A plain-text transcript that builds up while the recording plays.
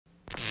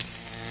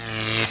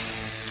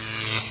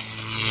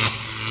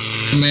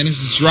man.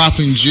 This is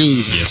Dropping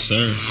Jews. Yes,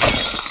 sir.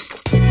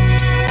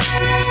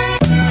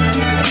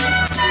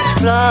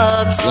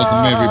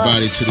 Welcome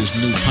everybody to this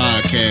new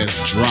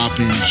podcast,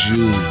 Dropping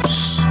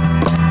Jews.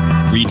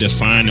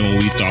 Redefining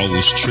what we thought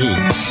was true.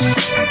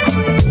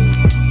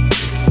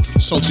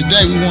 So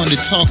today we wanted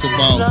to talk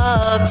about...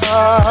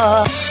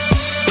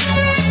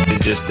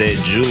 It's just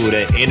that Jew,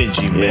 that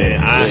energy,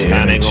 man.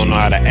 Einstein ain't gonna know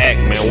how to act,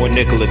 man. What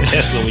Nikola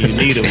Tesla when you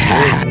need him,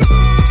 man.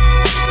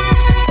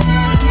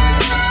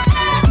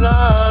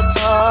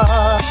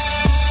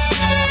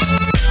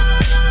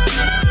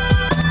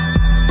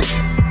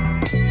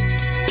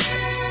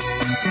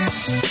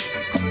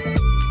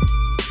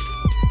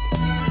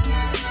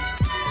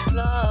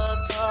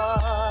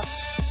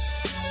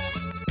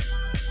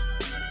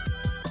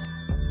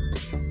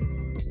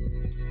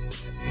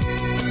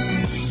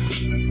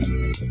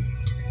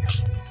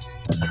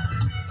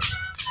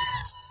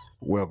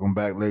 Welcome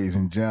back, ladies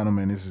and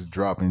gentlemen. This is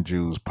Dropping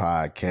Jews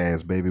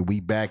podcast, baby.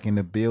 We back in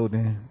the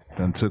building.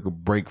 Done took a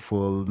break for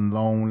a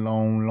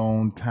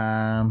long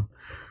time.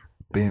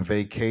 Been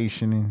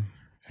vacationing.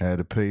 Had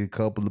to pay a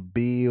couple of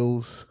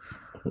bills.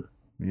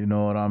 You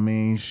know what I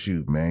mean?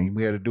 Shoot, man.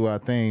 We had to do our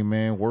thing,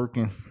 man.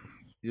 Working.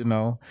 You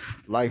know,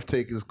 life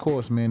takes its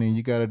course, man, and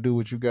you got to do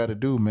what you got to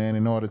do, man,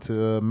 in order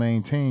to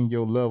maintain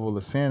your level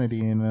of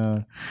sanity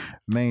and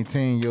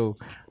maintain your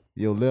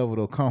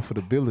level of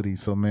comfortability.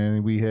 So,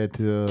 man, we had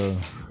to,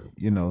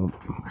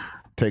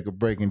 take a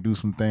break and do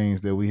some things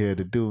that we had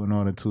to do in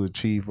order to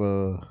achieve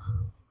the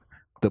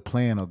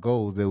plan or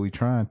goals that we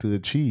trying to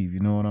achieve. You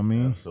know what I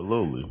mean?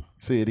 Absolutely.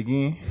 Say it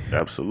again.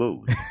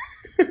 Absolutely.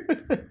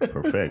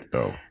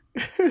 Perfecto.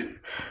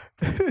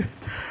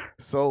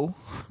 So,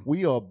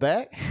 we are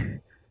back,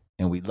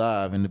 and we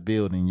live in the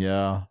building,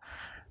 y'all.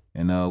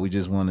 And we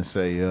just want to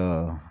say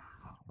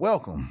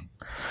welcome.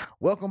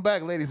 Welcome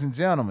back, ladies and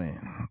gentlemen.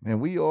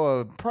 And we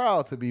are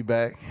proud to be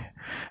back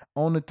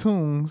on the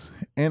tunes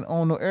and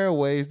on the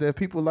airwaves that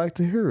people like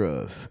to hear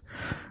us.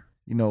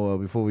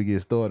 Before we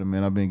get started,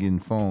 man, I've been getting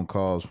phone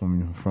calls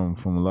from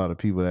a lot of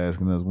people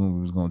asking us when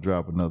we was going to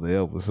drop another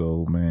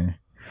episode, man.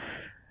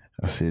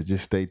 I said,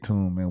 just stay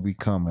tuned, man. We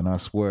coming, I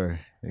swear.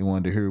 They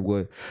wanted to hear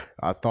what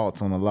our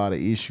thoughts on a lot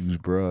of issues,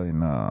 bro.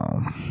 And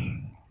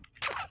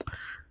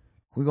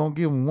we're going to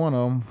give them one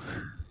of them.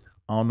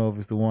 I don't know if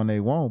it's the one they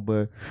want,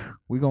 but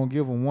we're going to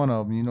give them one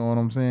of them. You know what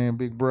I'm saying,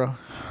 big bro?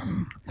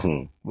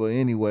 But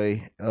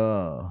anyway,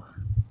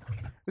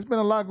 it's been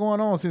a lot going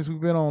on since we've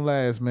been on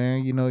last,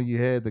 man. You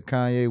had the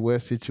Kanye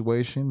West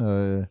situation.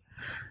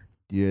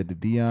 You had the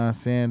Deion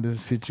Sanders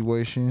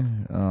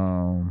situation.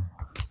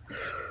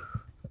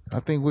 I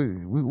think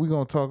we're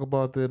going to talk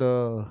about that,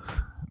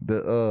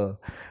 the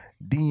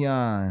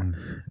Deion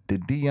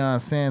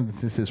Sanders,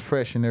 since it's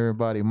fresh in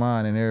everybody's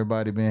mind and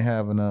everybody been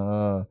having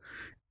a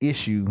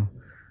issue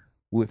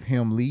with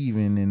him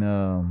leaving and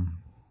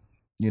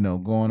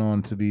going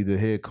on to be the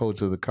head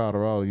coach of the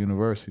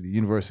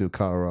University of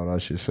Colorado, I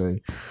should say,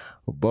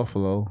 or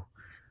Buffalo.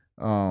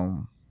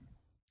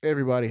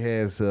 Everybody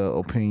has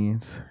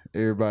opinions.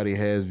 Everybody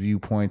has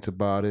viewpoints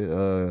about it.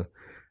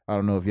 I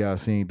don't know if y'all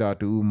seen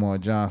Dr. Umar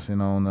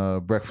Johnson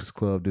on Breakfast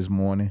Club this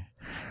morning.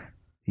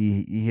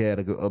 He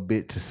had a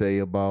bit to say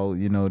about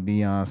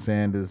Deion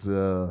Sanders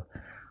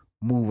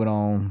moving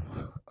on.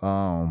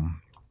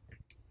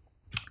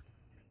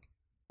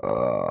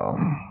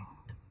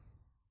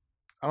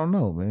 I don't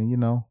know,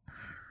 man.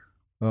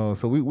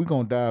 So we're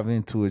gonna dive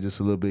into it just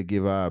a little bit,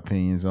 give our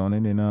opinions on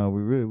it, and we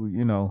really,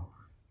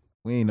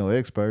 we ain't no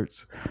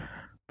experts,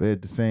 but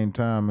at the same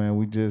time, man,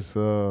 we just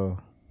want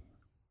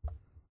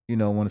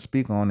to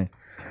speak on it.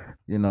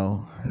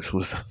 This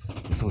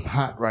was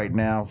hot right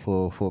now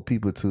for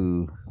people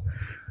to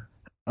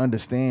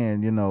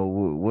understand,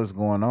 what's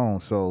going on.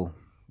 So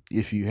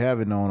if you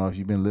haven't known, or if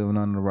you've been living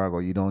under the rock,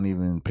 or you don't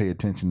even pay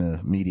attention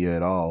to media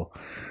at all,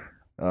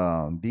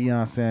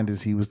 Deion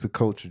Sanders, he was the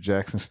coach of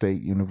Jackson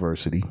State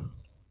University.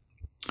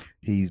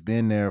 He's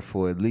been there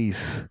for at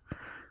least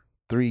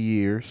 3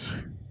 years.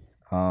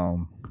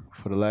 For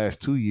the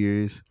last 2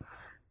 years,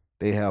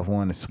 they have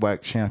won the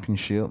SWAC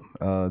championship.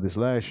 This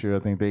last year, I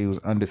think they was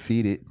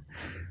undefeated.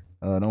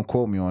 Don't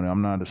quote me on it.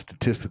 I'm not a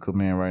statistical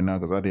man right now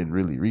because I didn't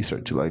really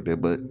research it like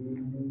that, but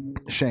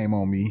shame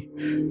on me.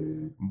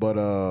 But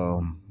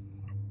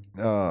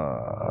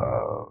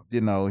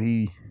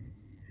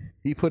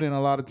he put in a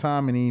lot of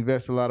time and he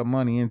invested a lot of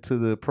money into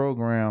the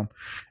program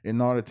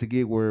in order to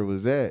get where it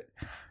was at.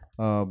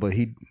 But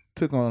he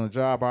took on a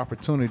job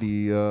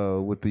opportunity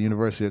with the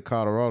University of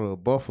Colorado,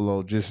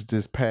 Buffalo, just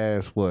this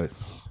past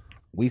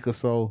week or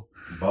so.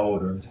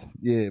 Boulder.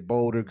 Yeah,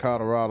 Boulder,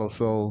 Colorado.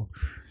 So,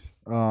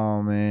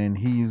 and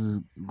he's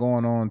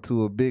going on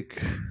to a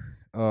big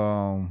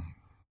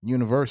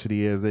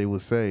university, as they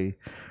would say,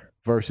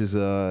 versus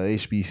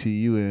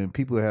HBCU, and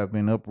people have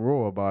been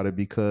uproar about it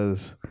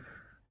because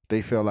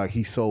they felt like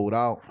he sold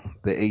out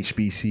the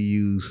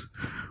HBCUs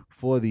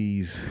for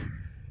these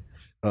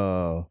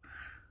power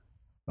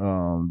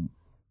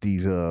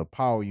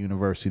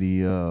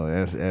university,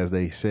 as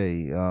they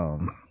say,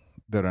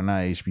 that are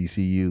not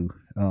HBCU.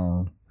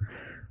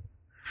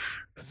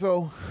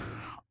 So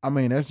I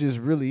mean, that's just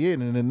really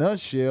it in a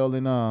nutshell.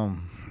 And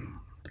I'm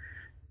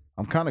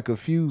kind of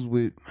confused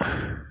with.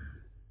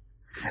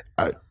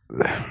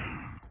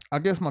 I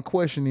guess my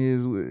question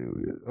is,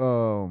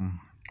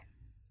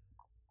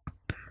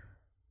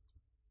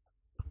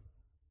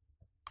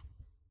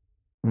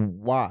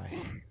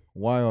 why?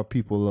 Why are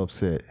people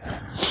upset?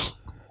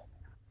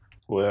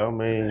 Well, I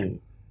mean,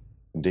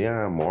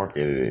 Deion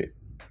marketed it.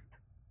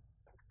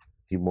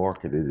 He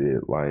marketed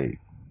it like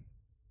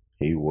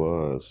he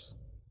was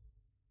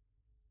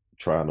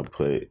trying to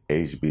put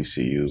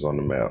HBCUs on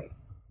the map.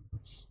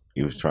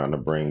 He was trying to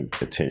bring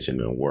attention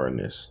and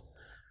awareness.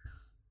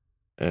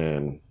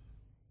 And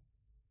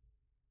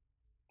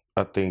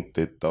I think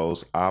that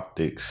those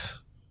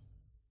optics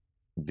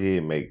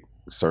did make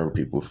certain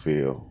people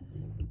feel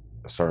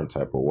a certain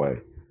type of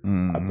way.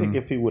 Mm-hmm. I think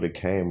if he would have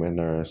came in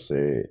there and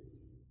said,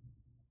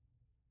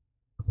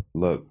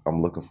 look,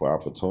 I'm looking for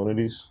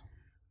opportunities,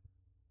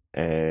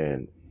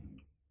 and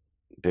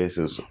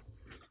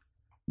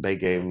they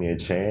gave me a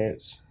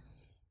chance,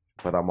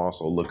 but I'm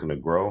also looking to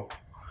grow.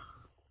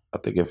 I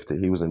think if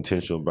he was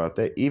intentional about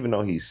that, even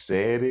though he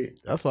said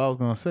it. That's what I was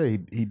going to say.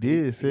 He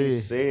did say He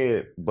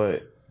said,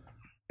 but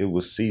it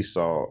was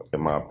seesaw,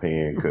 in my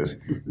opinion, because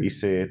he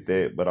said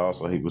that, but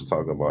also he was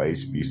talking about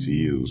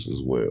HBCUs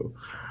as well.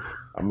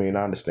 I mean,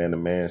 I understand the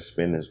man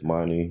spent his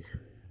money.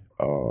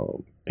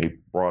 He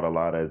brought a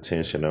lot of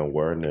attention and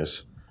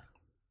awareness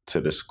to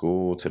the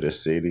school, to the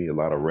city, a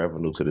lot of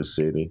revenue to the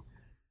city.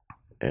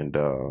 And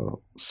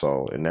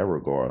so in that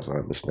regards, I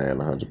understand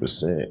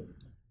 100%,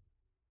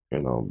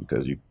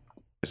 because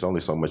it's only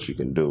so much you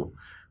can do.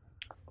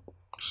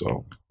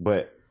 So,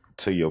 but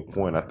to your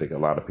point, I think a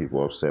lot of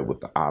people are upset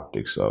with the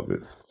optics of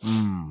it.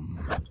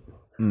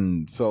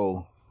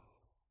 So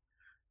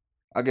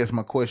I guess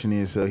my question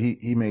is,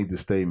 he made the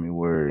statement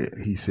where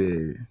he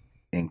said,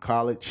 in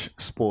college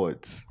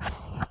sports,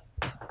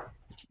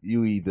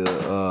 you either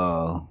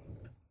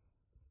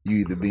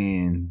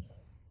being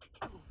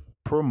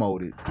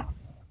promoted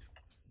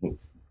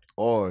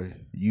or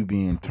you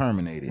being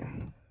terminated.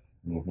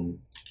 Mm-hmm.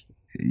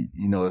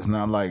 It's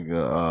not like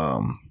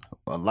a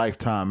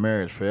lifetime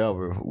marriage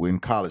forever in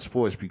college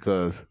sports,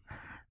 because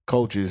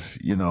coaches,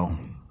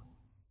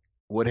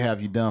 what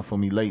have you done for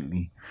me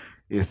lately?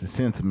 It's the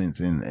sentiments,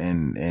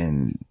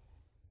 and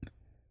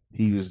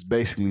he was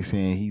basically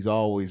saying he's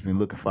always been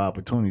looking for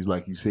opportunities,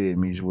 like you said,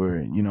 Mish,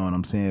 where, you know what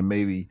I'm saying,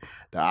 maybe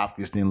the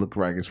optics didn't look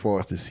right as far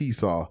as the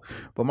seesaw.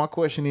 But my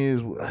question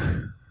is,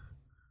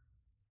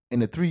 in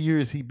the 3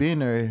 years he been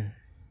there,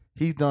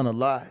 he's done a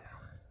lot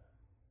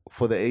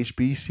for the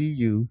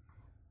HBCU.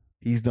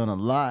 He's done a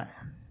lot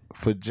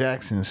for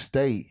Jackson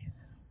State.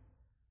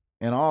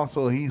 And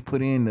also he's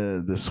put in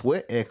the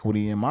sweat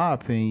equity, in my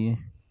opinion,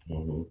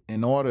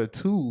 in order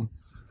to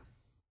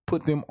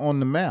put them on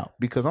the map.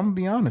 Because I'm gonna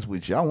be honest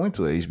with you, I went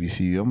to a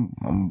HBCU.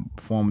 I'm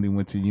formerly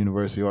went to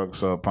University of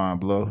Arkansas Pine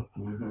Bluff.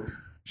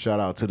 Shout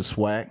out to the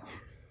SWAC.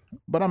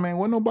 But I mean,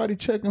 wasn't nobody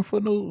checking for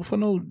no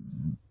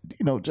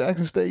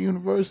Jackson State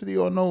University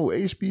or no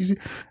HBCU.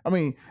 I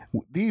mean,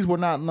 these were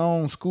not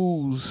known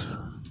schools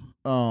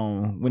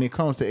when it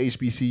comes to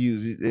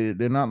HBCUs.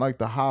 They're not like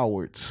the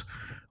Howards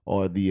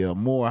or the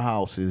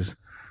Morehouses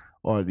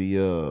or the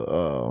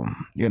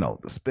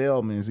the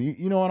Spelmans.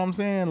 You know what I'm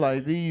saying?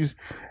 Like these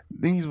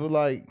were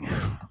like,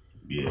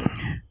 yeah.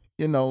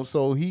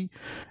 So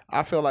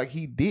I felt like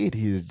he did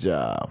his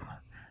job.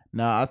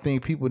 Now I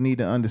think people need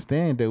to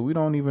understand that we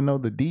don't even know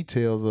the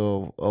details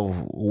of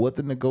what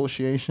the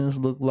negotiations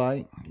look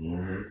like.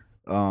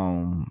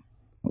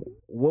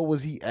 What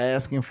was he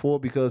asking for?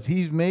 Because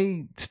he's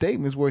made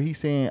statements where he's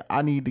saying,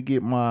 I need to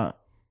get my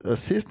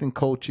assistant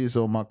coaches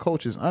or my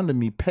coaches under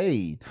me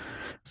paid.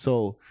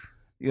 So,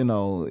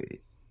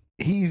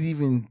 he's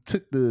even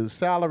took the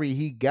salary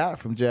he got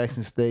from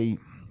Jackson State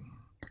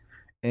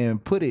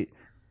and put it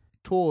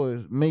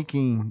towards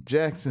making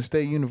Jackson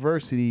State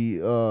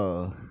University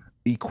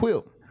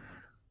equipped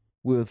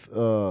with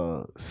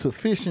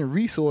sufficient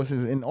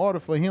resources in order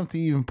for him to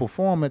even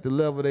perform at the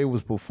level they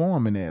was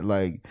performing at.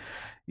 Like,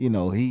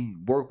 he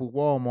worked with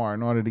Walmart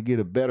in order to get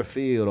a better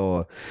field,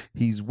 or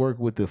he's worked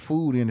with the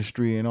food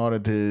industry in order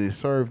to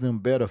serve them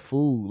better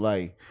food,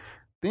 like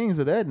things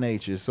of that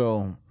nature.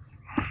 So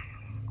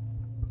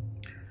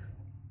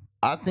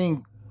I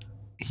think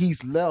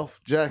he's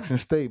left Jackson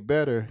State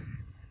better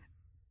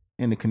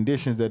in the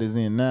conditions that is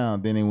in now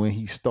than when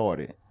he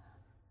started.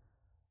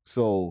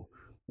 So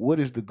what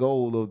is the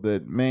goal of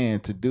that man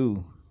to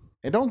do?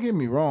 And don't get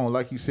me wrong,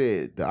 like you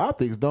said, the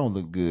optics don't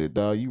look good,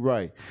 dog. You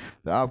right.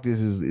 The optics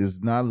is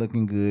not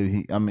looking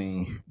good.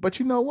 But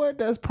you know what?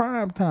 That's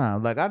prime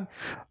time. Like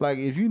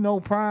if you know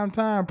prime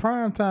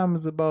time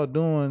is about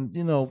doing,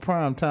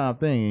 prime time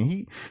thing.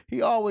 And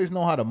he always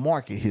know how to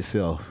market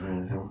himself.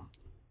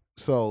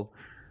 So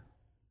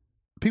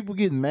people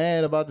getting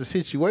mad about the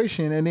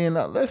situation, and then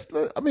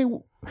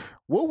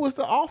what was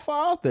the offer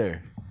out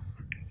there?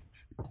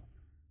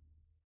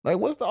 Like,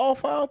 what's the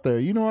offer out there?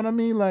 You know what I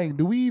mean? Like,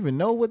 do we even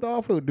know what the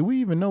offer? Do we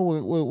even know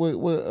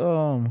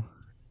what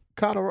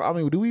Colorado. I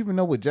mean, do we even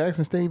know what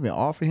Jackson State even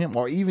offered him,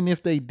 or even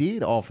if they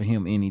did offer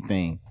him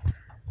anything?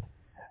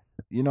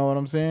 You know what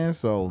I'm saying?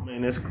 So I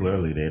mean, it's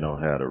clearly they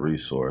don't have the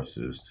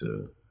resources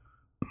to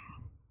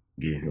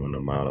give him the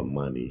amount of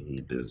money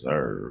he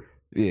deserves.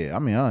 yeah, I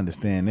mean, I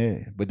understand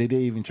that, but did they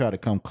even try to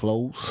come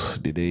close?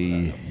 Did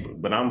they?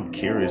 But I'm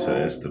curious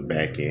as to the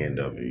back end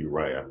of it. You're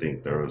right. I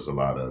think there's a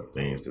lot of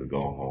things that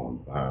go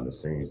on behind the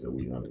scenes that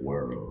we're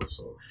unaware of.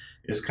 So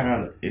it's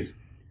kind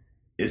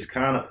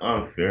of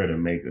unfair to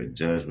make a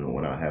judgment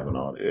without having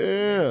all that.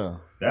 Yeah,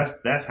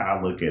 That's how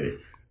I look at it.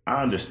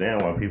 I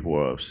understand why people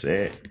are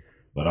upset,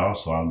 but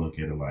also I look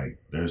at it like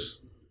there's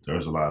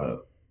a lot of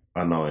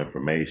unknown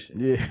information.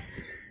 yeah,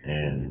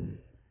 And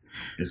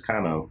it's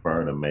kind of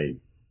unfair to make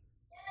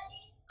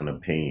an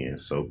opinion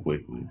so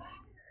quickly.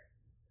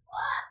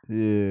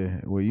 yeah.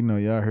 Well, you know,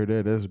 y'all heard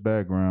that. That's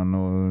background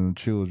noise.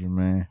 Children,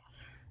 man.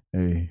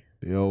 Hey,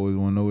 they always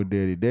want to know what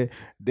daddy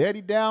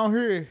down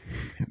here.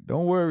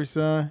 Don't worry,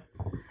 son.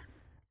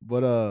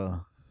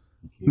 But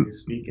He is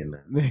speaking now.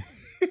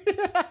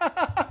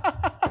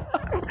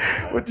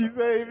 what you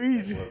say,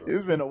 Beach?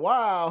 It's been a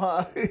while,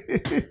 huh?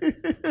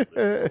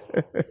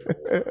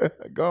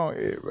 Go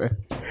ahead, man.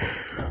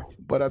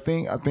 But I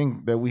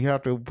think that we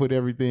have to put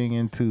everything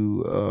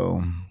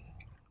into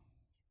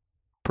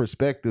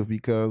perspective,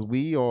 because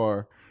we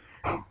are,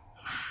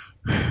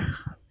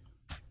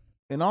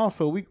 and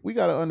also we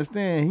got to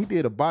understand he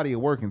did a body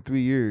of work in 3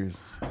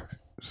 years.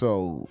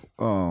 So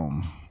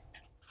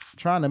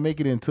trying to make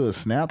it into a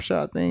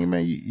snapshot thing,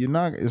 man, you're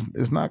not.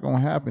 It's not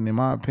gonna happen, in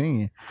my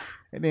opinion.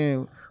 And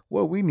then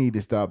what we need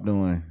to stop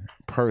doing,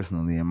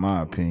 personally, in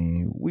my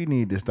opinion, we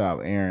need to stop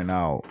airing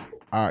out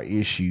our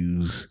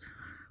issues,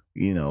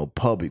 you know,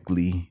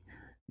 publicly.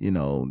 You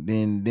know,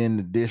 then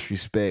the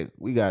disrespect,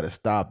 we got to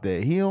stop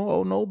that. He don't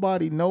owe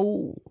nobody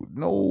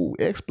no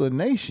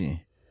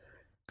explanation.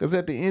 Because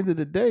at the end of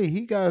the day,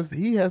 he has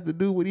to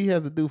do what he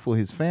has to do for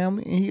his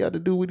family, and he got to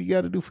do what he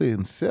got to do for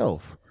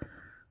himself.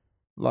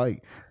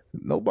 Like,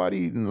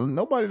 nobody don't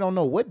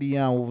know what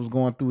Deion was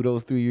going through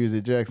those 3 years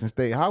at Jackson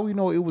State. How we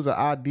know it was an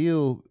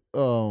ideal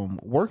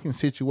working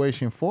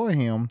situation for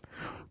him?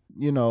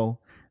 You know,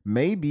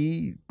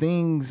 maybe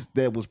things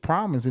that was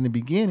promised in the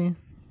beginning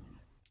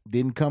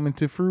didn't come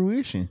into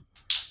fruition.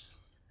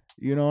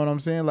 You know what I'm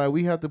saying? Like,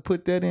 we have to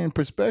put that in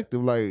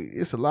perspective. Like,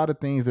 it's a lot of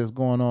things that's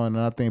going on,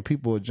 and I think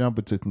people are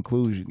jumping to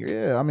conclusion.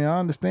 Yeah, I mean, I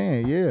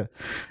understand. Yeah,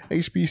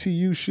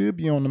 HBCU should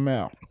be on the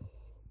map,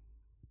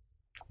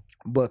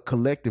 but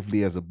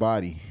collectively, as a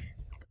body,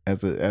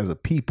 as a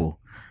people,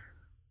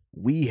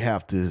 we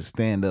have to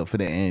stand up for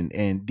that.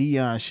 And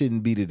Deion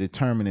shouldn't be the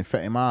determining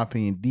factor. In my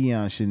opinion,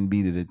 Deion shouldn't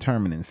be the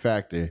determining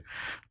factor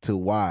to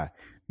why,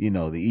 you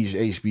know, the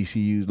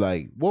HBCUs,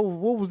 like, what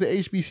was the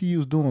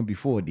HBCUs doing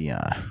before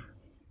Deion?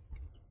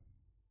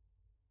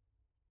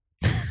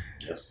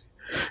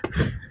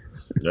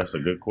 That's a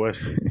good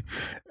question.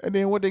 And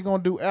then what they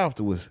gonna do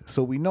afterwards?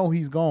 So we know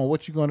he's gone.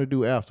 What you gonna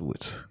do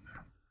afterwards?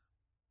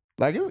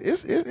 Like,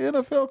 it's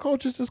NFL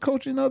coaches that's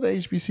coaching other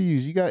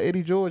HBCUs. You got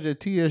Eddie George at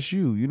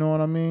TSU. You know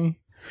what I mean?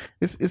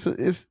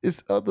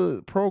 It's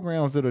other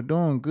programs that are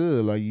doing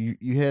good. Like,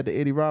 you had the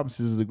Eddie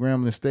Robinsons at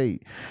Grambling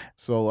State.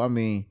 So I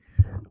mean,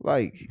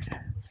 like,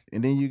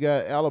 and then you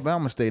got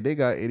Alabama State. They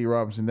got Eddie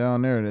Robinson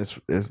down there.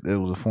 That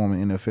was a former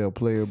NFL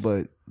player.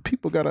 But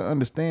people got to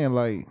understand,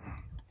 like,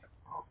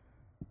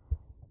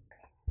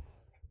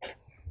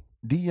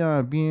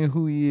 Deion being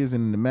who he is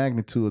and the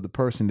magnitude of the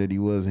person that he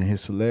was and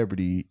his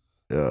celebrity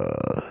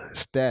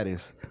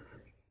status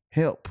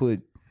helped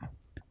put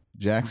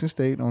Jackson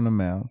State on the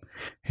map,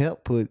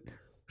 helped put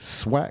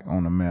SWAC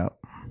on the map,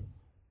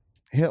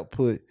 helped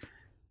put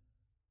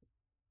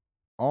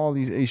all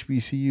these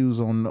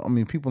HBCUs on. I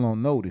mean, people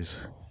don't notice.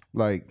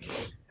 Like,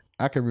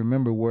 I can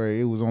remember where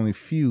it was only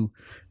few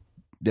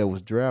that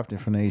was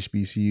drafted from the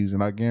HBCUs,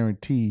 and I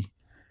guarantee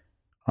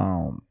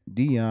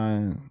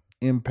Deion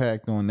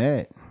impact on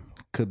that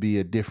could be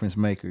a difference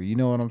maker. You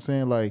know what I'm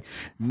saying? Like,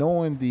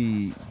 knowing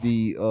the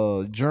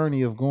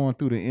journey of going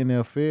through the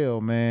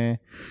NFL, man,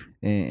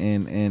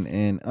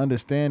 and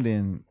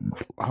understanding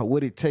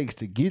what it takes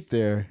to get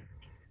there,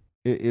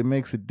 it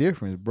makes a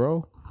difference,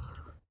 bro.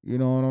 You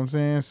know what I'm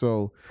saying?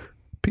 So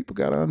people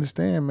gotta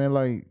understand, man.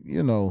 Like,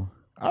 you know,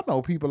 I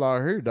know people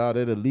out here, dog,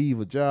 that'll leave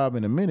a job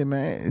in a minute,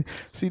 man.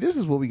 See, this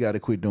is what we gotta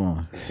quit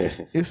doing.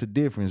 It's a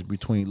difference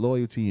between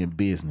loyalty and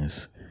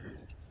business.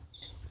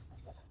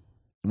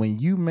 When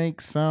you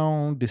make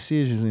sound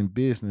decisions in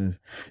business,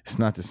 it's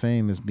not the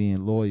same as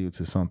being loyal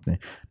to something,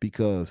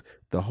 because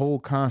the whole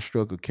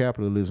construct of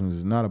capitalism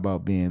is not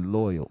about being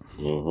loyal.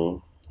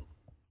 Mm-hmm.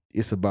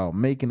 It's about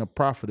making a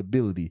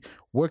profitability.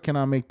 Where can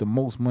I make the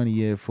most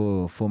money at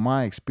for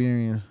my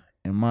experience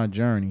and my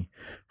journey,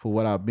 for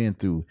what I've been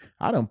through?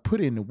 I done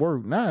put in the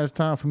work. Now it's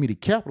time for me to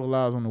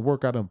capitalize on the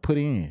work I done put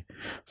in.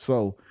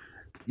 So,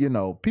 you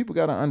know, people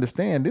got to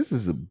understand this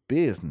is a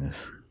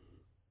business.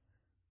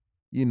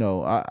 You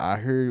know, I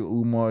heard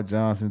Umar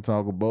Johnson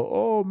talk about,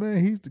 oh,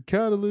 man, he's the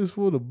catalyst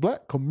for the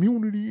black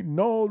community and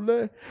all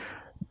that.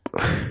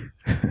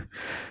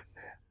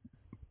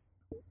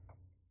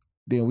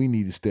 then we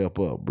need to step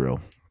up, bro.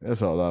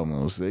 That's all I'm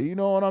gonna say. You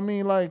know what I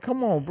mean? Like,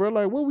 come on, bro.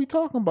 Like, what we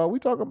talking about? We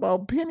talking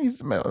about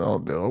pennies?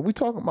 Are we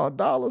talking about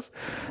dollars?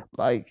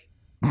 Like,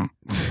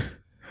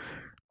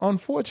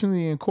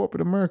 unfortunately, in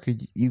corporate America,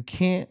 you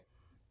can't.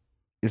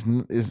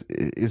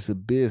 It's a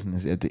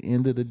business at the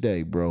end of the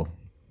day, bro.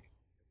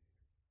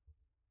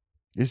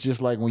 It's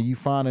just like when you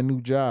find a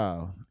new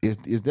job.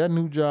 Is that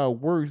new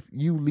job worth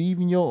you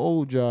leaving your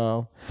old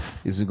job?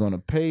 Is it going to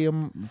pay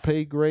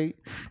great?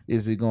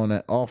 Is it going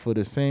to offer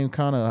the same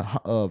kind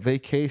of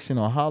vacation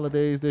or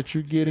holidays that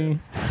you're getting?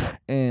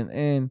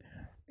 And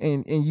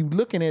you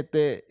looking at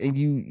that, and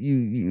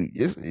you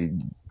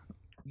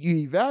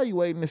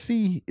evaluating to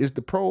see is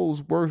the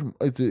pros worth?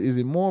 Is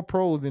it more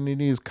pros than it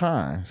is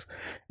cons?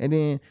 And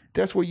then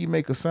that's where you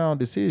make a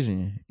sound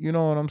decision. You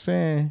know what I'm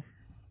saying?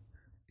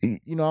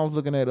 You know, I was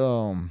looking at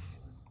The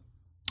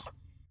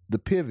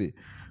Pivot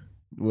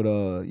with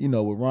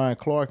with Ryan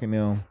Clark and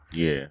them.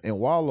 Yeah. And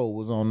Wallow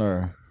was on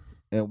there.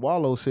 And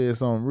Wallow said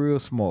something real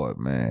smart,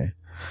 man.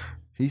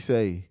 He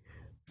say,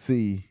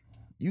 see,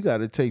 you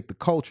got to take the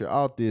culture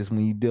out this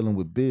when you're dealing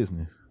with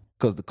business.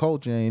 Because the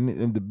culture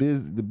ain't, the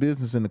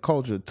business and the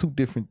culture are two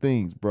different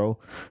things, bro.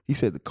 He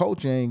said the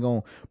culture ain't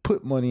going to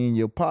put money in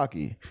your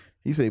pocket.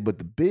 He said, but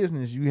the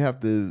business, you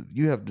have to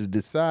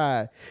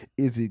decide,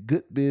 is it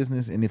good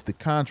business, and if the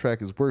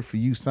contract is worth for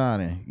you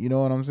signing. You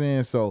know what I'm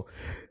saying? So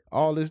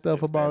all this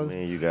stuff about that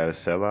mean you gotta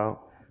sell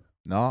out?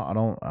 No, I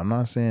don't. I'm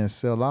not saying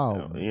sell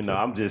out. You know,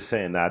 I'm just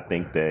saying. I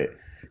think that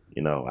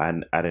I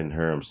didn't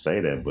hear him say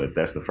that, but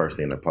that's the first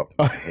thing that popped in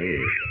my head.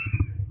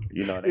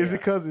 You know, is it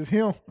because it's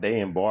him? They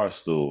in bar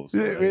stools. So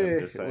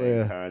the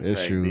same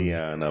contract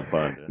Dion up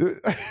under.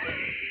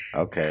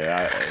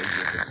 Okay.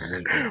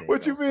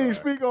 What you mean?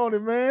 Speak on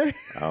it, man.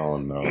 I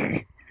don't know.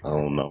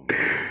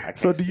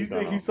 So do you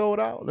think he sold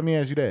out? Let me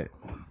ask you that.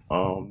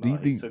 Do you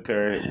think he took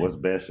care of what's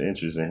best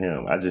interest in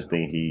him? I just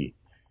think he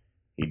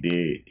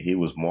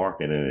was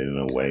marketing it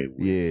in a way.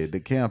 Yeah, the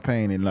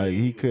campaigning, like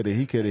he could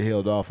have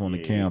held off on the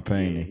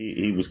campaigning.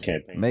 He was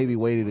campaigning. Maybe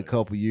waited a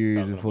couple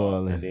years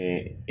before. And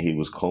then he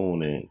was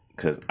cooning,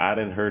 because I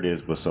didn't hear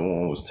this, but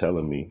someone was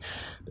telling me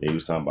that he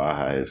was talking about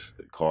how his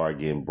car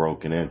getting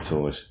broken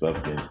into and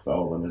stuff getting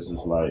stolen. It's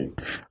just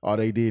like, oh,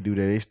 they did do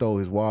that. They stole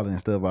his wallet and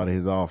stuff out of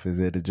his office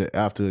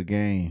after a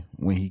game.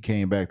 When he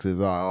came back to his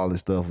office, all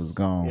his stuff was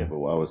gone. Yeah, but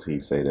why would he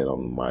say that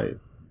on the mic?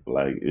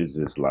 Like, it's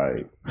just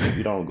like,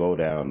 you don't go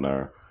down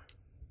there.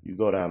 You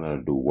go down there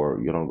to do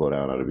work. You don't go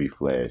down there to be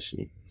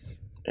flashy.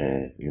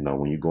 And,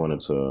 when you're going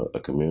into a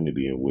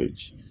community in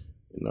which,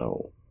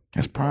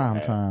 it's prime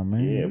time,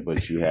 man. Yeah,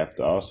 but you have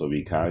to also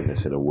be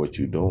cognizant of what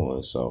you're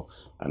doing. So,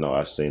 I know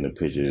I seen the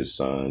picture of his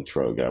son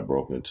truck got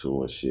broken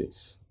into and shit.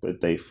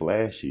 But they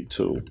flashy,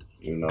 too,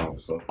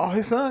 So. Oh,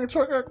 his son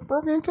truck got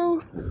broken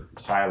into? It's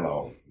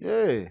Philo.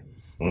 Yeah.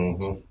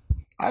 Mm-hmm.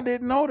 I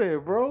didn't know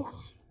that, bro.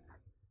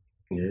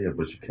 Yeah,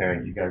 but you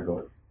gotta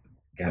go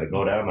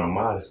down there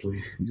modestly.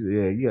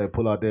 Yeah, you gotta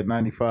pull out that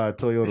 95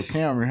 Toyota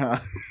Camry, huh?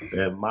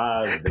 That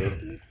Mazda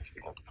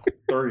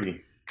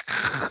 3.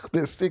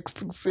 That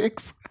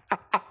 626.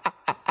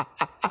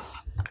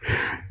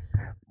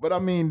 But I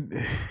mean,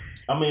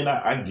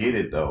 I get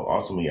it though.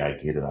 Ultimately, I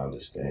get it. I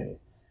understand.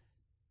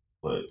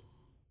 But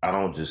I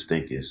don't just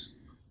think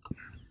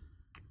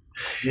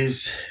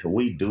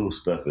we do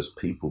stuff as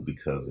people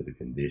because of the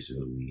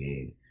conditions we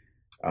in.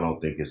 I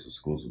don't think it's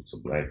exclusive to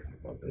black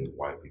people. I think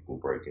white people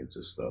break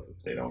into stuff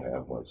if they don't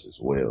have much as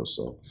well.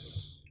 So,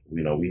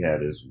 we have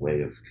this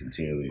way of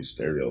continually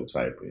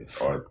stereotyping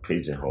or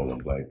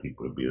pigeonholing black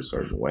people to be a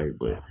certain way.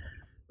 But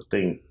I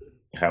think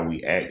how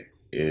we act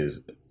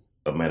is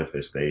a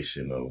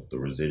manifestation of the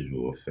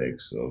residual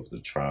effects of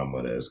the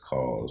trauma that's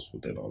caused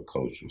within our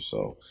culture.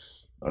 So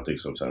I think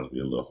sometimes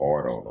we're a little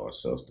harder on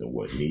ourselves than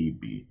what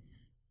need be.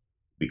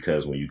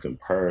 Because when you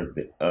compare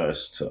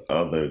us to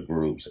other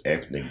groups,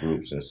 ethnic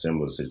groups in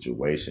similar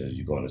situations,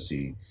 you're going to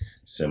see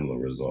similar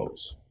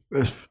results.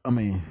 It's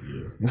a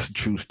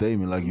true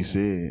statement, like you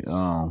said.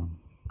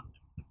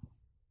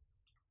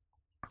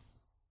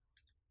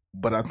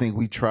 But I think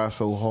we try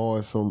so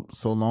hard, so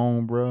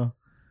long, bro,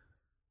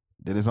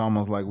 that it's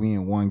almost like we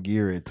in one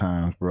gear at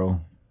times, bro.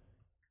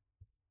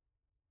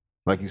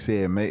 Like you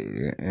said,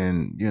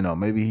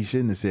 maybe he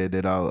shouldn't have said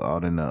that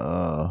out in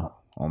the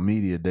on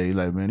media day.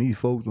 Like, man, these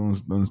folks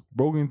done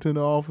broke into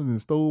the office and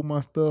stole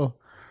my stuff.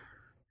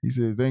 He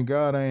said, thank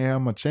God I ain't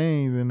have my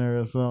chains in there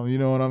or something. You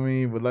know what I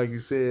mean? But like you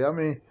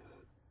said,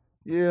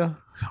 yeah.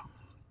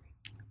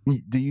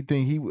 Do you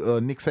think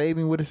Nick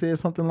Saban would have said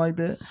something like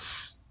that?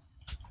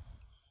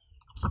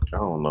 I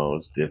don't know.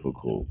 It's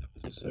difficult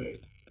to say.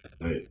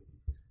 But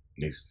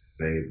Nick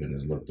Saban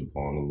is looked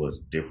upon a little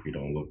different. He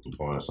don't look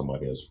upon as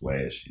somebody that's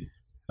flashy.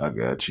 I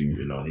got you.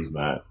 He's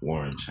not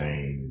wearing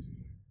chains.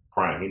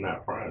 He's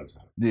not prime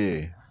time.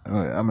 Yeah.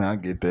 I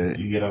get that.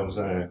 You get what I'm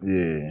saying?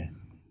 Yeah.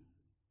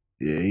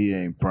 Yeah, he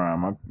ain't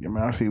prime.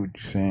 I see what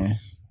you're saying.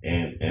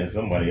 And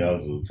somebody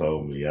else who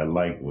told me, I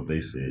like what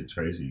they said.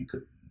 Tracy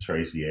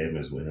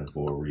Edmonds with him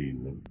for a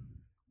reason.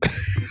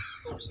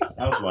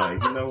 I was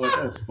like, you know what?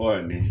 That's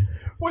funny.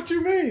 What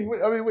you mean?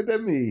 What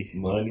that mean?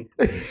 Money.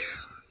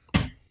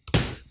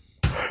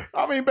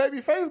 I mean,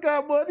 Babyface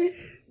got money.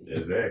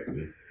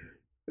 Exactly.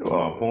 That's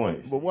my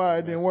point. But why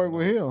it didn't work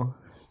with him?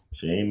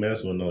 She ain't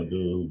messing with no dude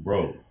who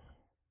broke.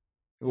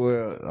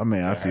 Well, I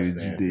mean, I see what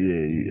she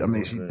did. Yeah. I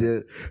mean,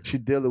 she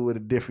dealing with a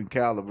different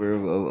caliber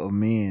of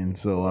men.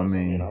 So I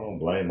mean, I don't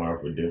blame her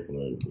for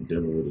dealing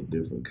with a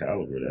different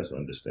caliber. That's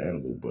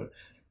understandable. But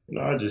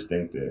I just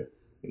think that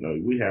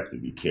we have to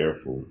be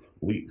careful.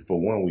 We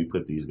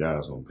put these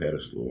guys on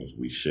pedestals.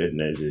 We shouldn't.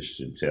 They just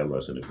should tell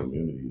us in the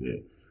community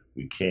that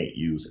we can't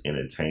use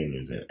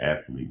entertainers and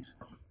athletes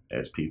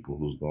as people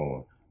who's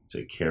going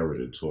to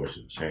carry the torch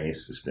and change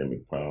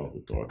systemic problems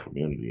with our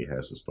community. It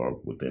has to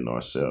start within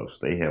ourselves.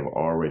 They have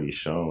already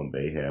shown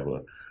they have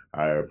a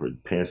higher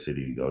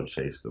propensity to go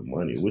chase the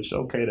money, which,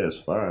 okay, that's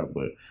fine.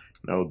 But,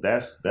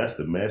 that's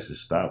the message.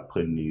 Stop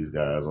putting these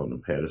guys on the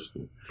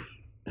pedestal.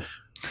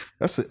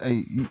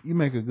 You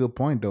make a good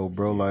point though,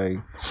 bro. Like,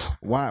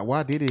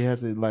 why did he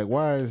have to, like,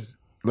 why is,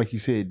 like you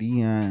said,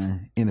 Deion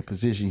in the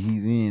position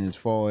he's in as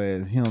far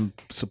as him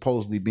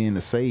supposedly being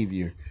the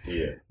savior?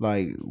 Yeah.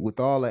 Like, with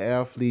all the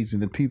athletes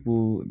and the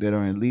people that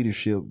are in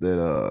leadership that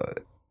are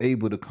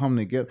able to come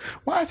together,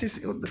 why is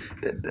this?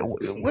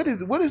 What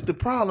is the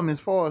problem as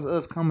far as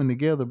us coming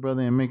together,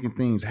 brother, and making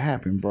things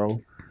happen, bro?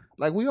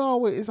 Like,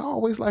 it's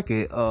always like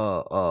a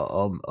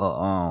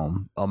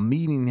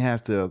meeting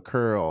has to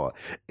occur, or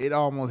it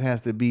almost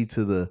has to be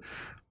to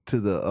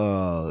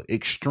the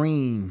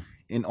extreme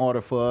in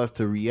order for us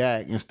to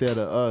react, instead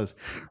of us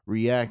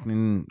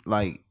reacting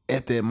like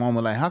at that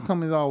moment. Like, how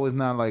come it's always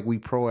not like we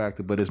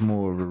proactive, but it's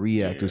more of a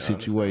reactive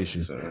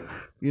situation?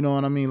 You know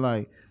what I mean?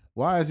 Like,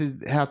 why does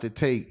it have to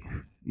take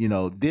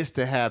this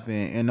to happen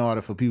in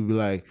order for people to be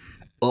like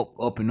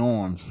up in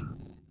arms?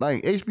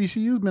 Like,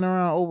 HBCU's been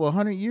around over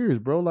 100 years,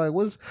 bro. Like,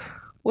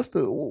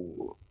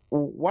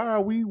 why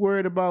are we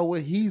worried about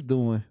what he's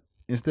doing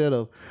instead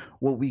of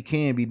what we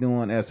can be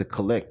doing as a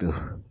collective?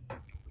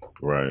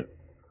 Right.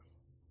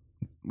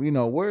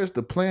 Where's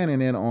the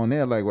planning on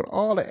that? Like, with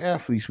all the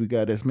athletes we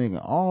got that's making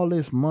all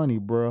this money,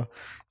 bro,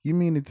 you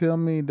mean to tell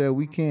me that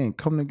we can't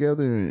come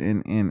together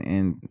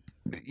and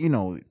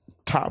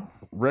top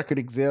record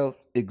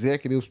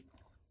executives?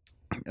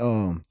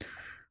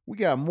 We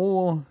got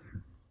more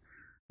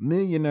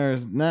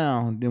millionaires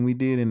now than we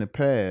did in the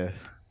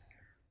past,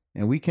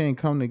 and we can't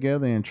come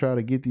together and try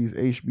to get these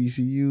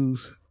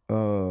HBCUs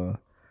the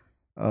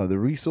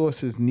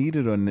resources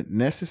needed or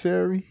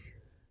necessary.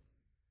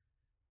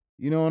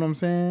 You know what I'm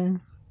saying?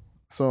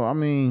 So, I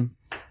mean,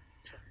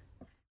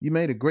 you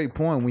made a great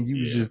point when you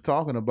was just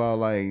talking about,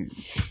 like,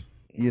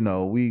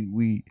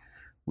 we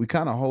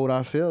kind of hold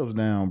ourselves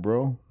down,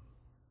 bro.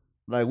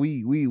 Like,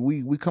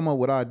 we come up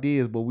with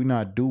ideas, but we're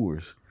not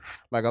doers.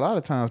 Like, a lot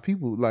of times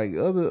people, like,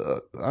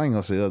 I ain't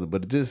gonna say other,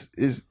 but it just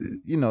is,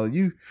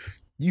 you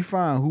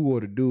find who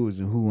are the doers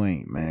and who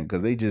ain't, man,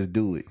 because they just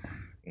do it.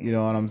 You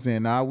know what I'm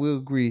saying? Now, I will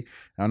agree.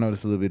 I know this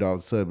is a little bit off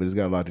the subject, but it's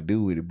got a lot to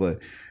do with it. But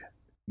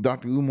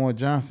Dr. Umar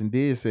Johnson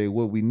did say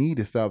what we need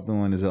to stop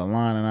doing is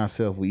aligning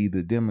ourselves with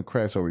either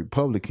Democrats or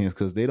Republicans,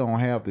 because they don't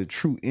have the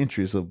true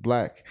interests of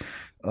black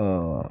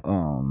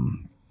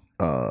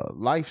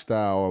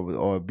lifestyle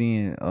or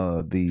being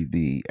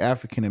the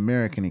African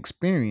American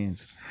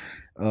experience,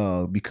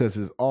 because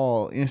it's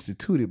all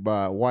instituted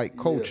by white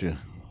culture.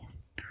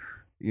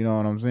 You know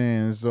what I'm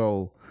saying?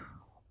 So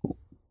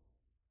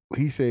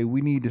he said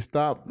we need to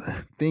stop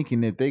thinking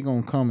that they're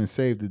going to come and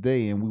save the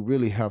day, and we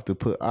really have to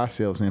put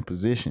ourselves in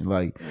position.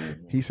 Like,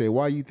 he said,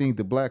 why you think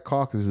the Black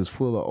Caucus is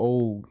full of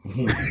old...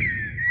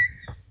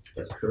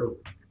 That's true.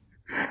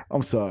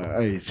 I'm sorry.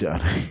 I ain't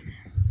trying.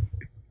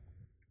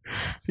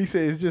 He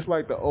said it's just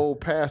like the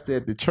old pastor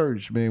at the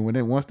church, man.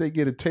 Once they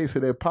get a taste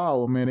of that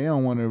power, man, they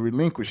don't want to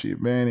relinquish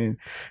it, man. And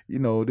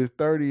this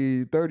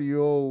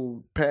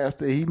 30-year-old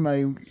pastor, he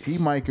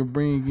might can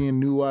bring in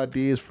new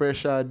ideas,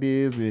 fresh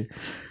ideas, and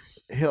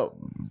help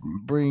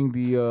bring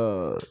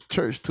the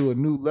church to a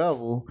new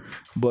level.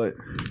 But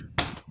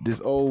this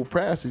old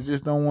pastor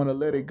just don't want to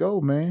let it go,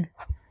 man.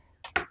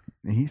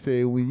 And he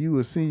said when you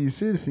a senior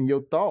citizen,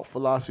 your thought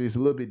philosophy is a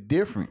little bit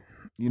different.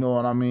 You know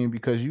what I mean?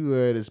 Because you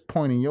are at this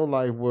point in your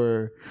life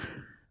where,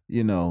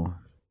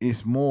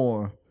 it's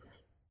more,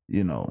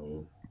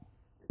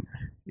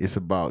 it's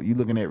about you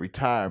looking at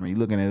retirement, you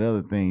looking at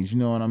other things, you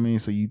know what I mean?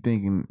 So you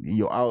thinking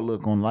your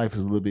outlook on life is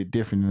a little bit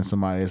different than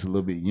somebody that's a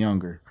little bit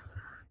younger,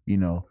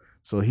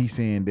 So he's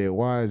saying that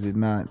why is it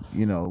not,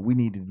 we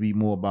need to be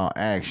more about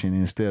action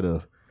instead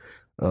of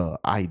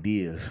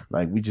ideas.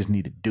 Like, we just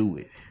need to do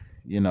it,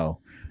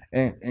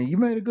 And you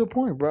made a good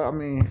point, bro. I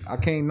mean, I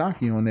can't knock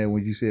you on that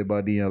when you said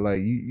about Deion. Like,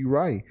 you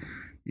right.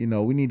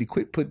 We need to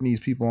quit putting these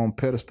people on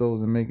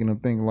pedestals and making them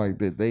think like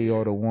that they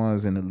are the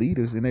ones and the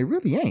leaders, and they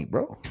really ain't,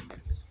 bro.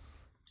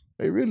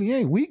 They really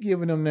ain't. We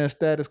giving them that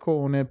status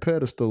quo on that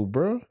pedestal,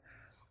 bro.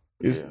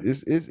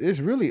 It's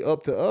really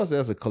up to us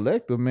as a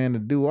collective, man, to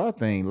do our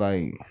thing.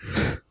 Like,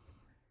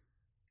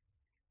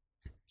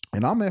 and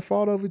And I'm at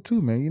fault of it too,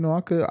 man. You know,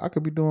 I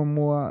could be doing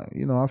more.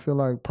 You know, I feel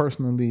like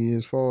personally,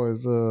 as far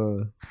as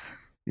you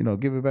know,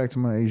 give it back to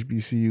my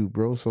HBCU,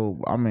 bro. So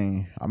I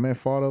mean, I'm at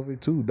fault of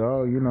it too,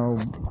 dog. You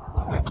know,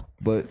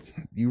 but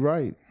you're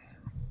right.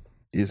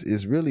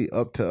 It's really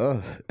up to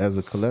us as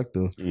a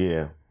collective.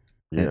 Yeah.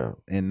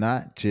 And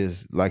not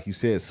just like you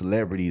said,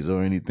 celebrities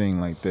or anything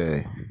like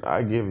that.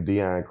 I give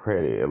Dion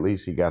credit. At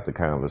least he got the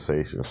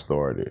conversation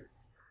started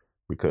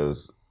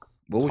because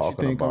But what you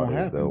think about gonna is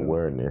happen? the Though?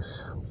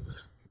 awareness.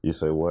 You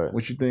say what?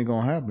 What you think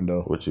gonna happen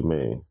though? What you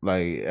mean?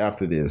 Like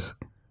after this?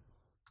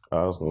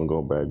 I was gonna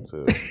go back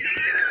to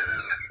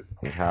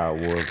how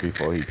it was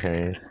before he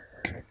came.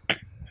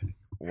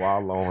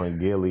 Wallow and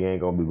Gilly ain't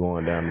gonna be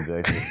going down to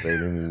Jackson State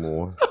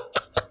anymore.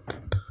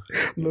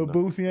 Lil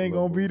Boosie ain't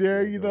gonna be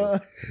there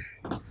either.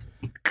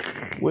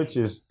 Which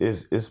is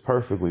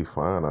perfectly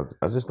fine.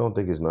 I just don't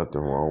think there's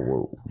nothing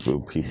wrong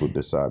with people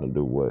deciding to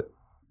do what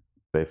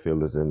they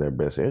feel is in their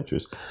best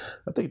interest.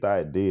 I think the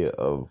idea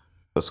of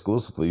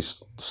exclusively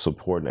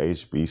supporting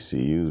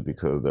HBCUs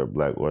because they're a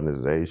black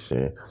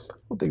organization, I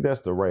don't think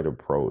that's the right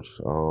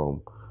approach.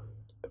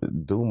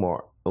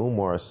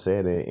 Umar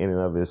said it in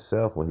and of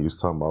itself when he was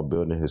talking about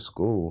building his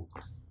school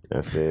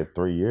and said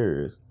 3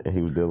 years and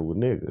he was dealing with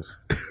niggas.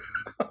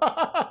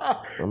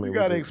 I mean, you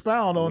gotta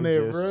expound on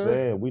that, bro.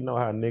 Saying, we know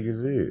how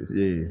niggas is.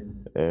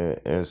 Yeah.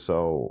 And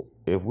so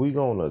if we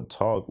gonna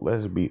talk,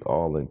 let's be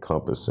all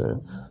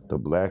encompassing. The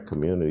black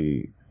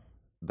community,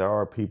 there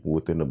are people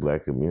within the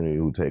black community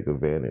who take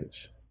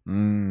advantage.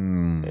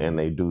 And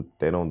they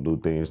don't do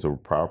things the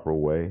proper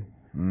way.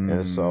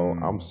 And so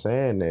I'm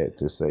saying that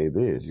to say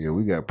this. Yeah,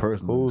 we got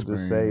personal. Who's to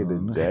say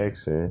that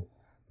Jackson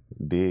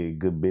did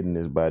good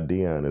business by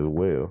Dion as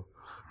well?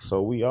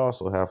 So we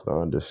also have to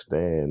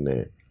understand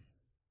that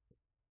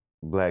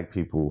black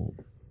people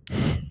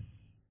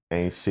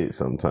ain't shit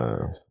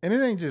sometimes. And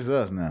it ain't just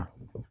us now.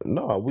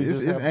 No,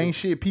 it's ain't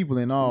shit people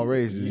in all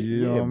races.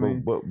 You know what I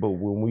mean? But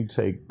when we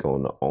take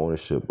on the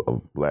ownership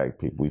of black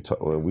people,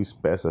 when we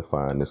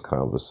specify in this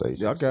conversation.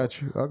 Yeah, I got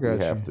you. We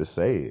have to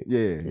say it.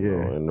 Yeah, you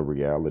know, and the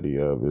reality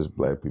of is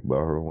black people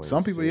out here.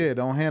 Some people,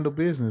 don't handle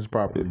business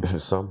properly.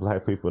 Some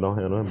black people don't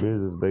handle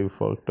business. They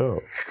fucked up.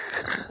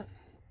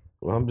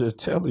 Well, I'm just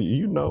telling you,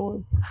 you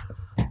know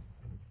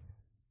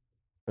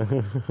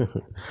it.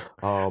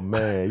 Oh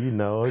man, you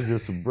know, it's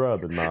just a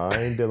brother. Nah, I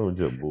ain't dealing with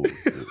your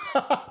bullshit.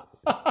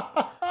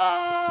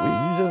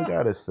 You just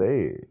gotta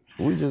say it.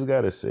 We just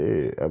gotta say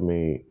it. I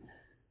mean,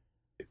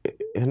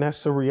 and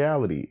that's the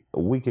reality.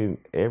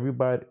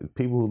 Everybody,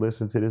 people who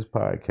listen to this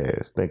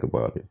podcast, think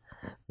about it.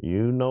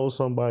 You know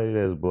somebody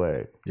that's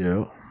black.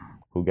 Yeah.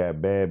 Who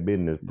got bad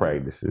business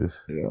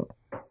practices. Yeah.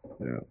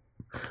 Yeah.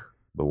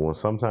 But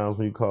sometimes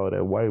when you call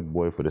that white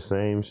boy for the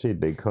same shit,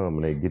 they come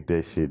and they get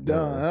that shit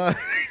done.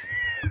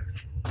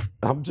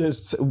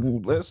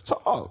 Let's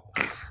talk.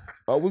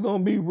 Are we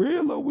gonna be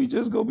real or we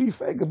just gonna be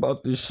fake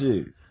about this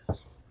shit?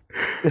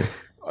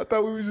 I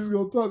thought we were just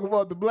gonna talk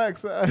about the black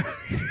side.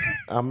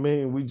 I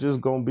mean, we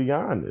just gonna be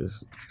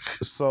honest.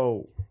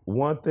 So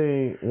one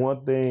thing,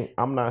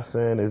 I'm not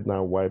saying it's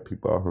not white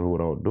people out here who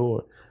don't do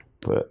it,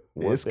 but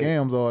it's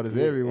scams artists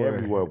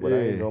everywhere. But I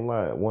ain't gonna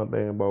lie. One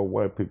thing about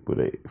white people,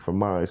 from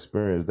my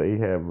experience, they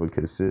have a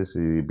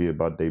consistency to be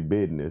about their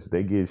business.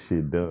 They get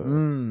shit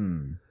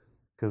done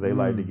because they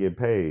like to get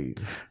paid.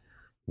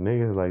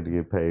 Niggas like to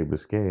get paid but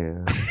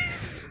scam.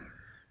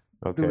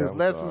 Okay, do as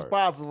less as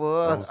possible.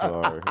 I'm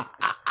sorry.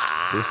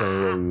 This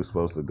ain't where we were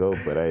supposed to go,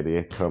 but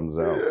it comes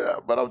out. Yeah,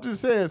 but I'm just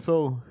saying,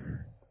 so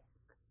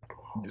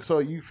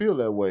you feel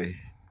that way.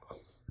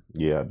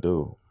 Yeah, I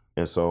do.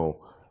 And so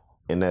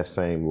in that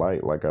same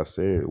light, like I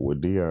said,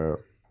 with Dion,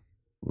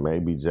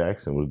 maybe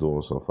Jackson was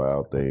doing some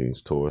foul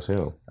things towards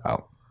him.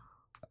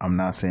 I'm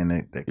not saying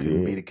that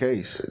couldn't be the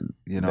case.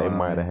 You know, they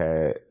might have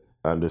had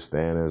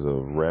understandings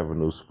of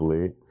revenue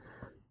split,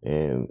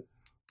 and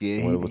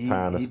when it was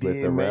time to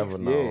split the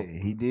revenue,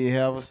 he did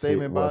have a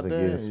statement about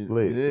that.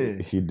 Split.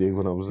 Yeah, he did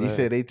what I'm saying. He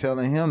said they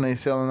telling him they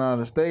selling out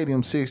the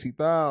stadium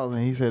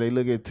 60,000. He said they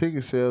look at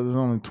ticket sales, there's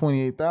only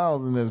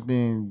 28,000 that's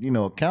being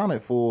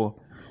accounted for.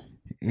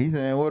 He's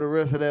saying where the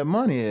rest of that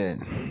money at?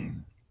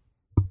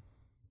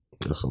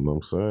 That's what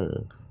I'm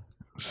saying.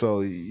 So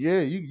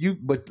yeah,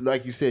 but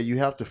like you said, you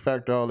have to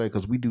factor all that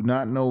because we do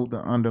not know the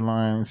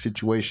underlying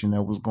situation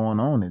that was going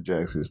on in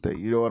Jackson State.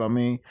 You know what I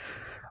mean?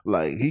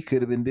 Like he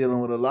could have been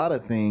dealing with a lot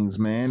of things,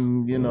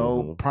 man.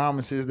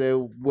 Promises that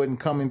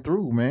wasn't coming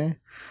through, man.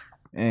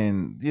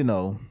 And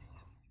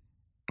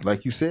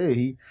like you said,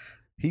 he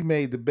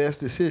made the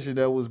best decision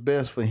that was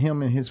best for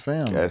him and his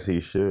family. As he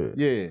should.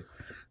 Yeah.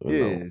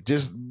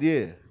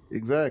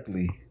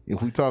 Exactly.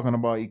 If we talking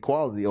about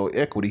equality or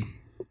equity.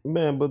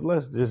 Man, but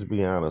let's just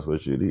be honest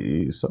with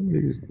you. Some of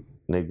these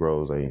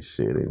Negroes ain't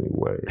shit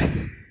anyway.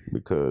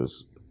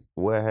 Because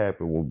what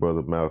happened when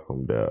Brother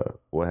Malcolm died?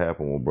 What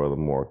happened when Brother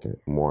Martin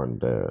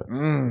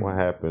died? What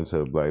happened to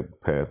the Black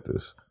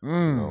Panthers?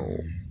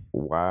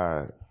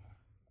 Why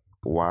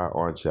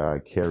aren't y'all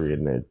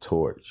carrying that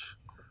torch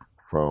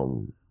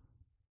from,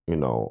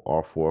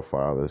 our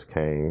forefathers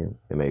came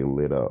and they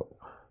lit up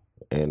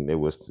and it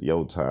was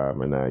your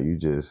time, and now you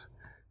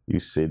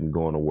sitting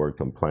going to work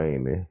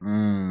complaining.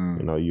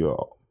 You know, you're an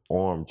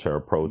armchair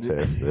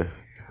protester.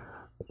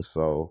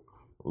 So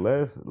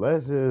let's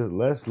just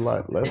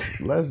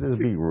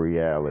be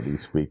reality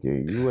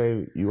speaking. You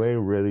ain't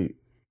really.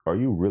 Are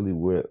you really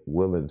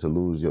willing to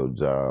lose your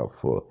job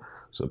for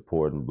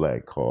supporting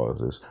black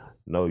causes?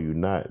 No, you're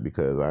not,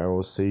 because I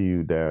don't see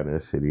you down in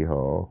City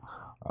Hall.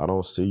 I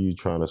don't see you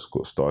trying to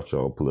start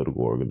your own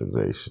political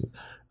organization.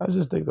 I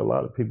just think a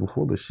lot of people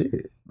full of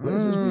shit.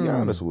 Let's just be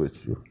honest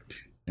with you.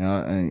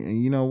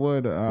 And you know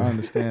what? I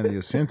understand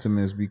your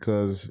sentiments,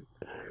 because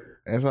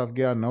as I've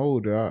gotten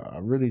older, I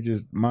really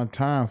just, my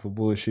time for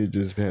bullshit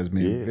just has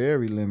been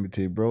very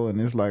limited, bro. And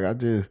it's like,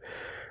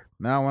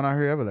 now when I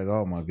hear it, I be like,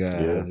 oh my God,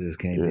 I just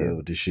can't deal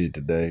with this shit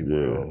today,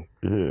 bro.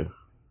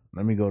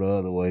 Let me go the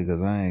other way,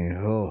 because I ain't,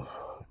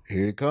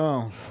 here it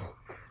comes.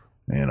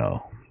 You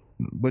know.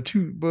 But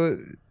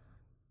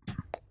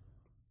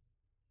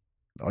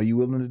are you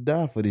willing to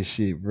die for this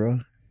shit,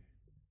 bro?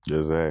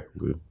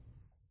 Exactly.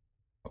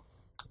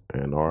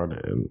 And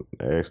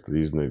ask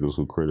these niggas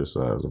who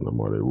criticizing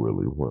them, are they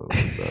really willing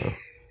to die?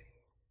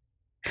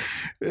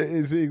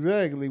 It's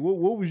exactly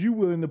what was you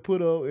willing to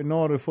put up in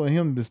order for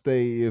him to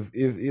stay,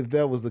 if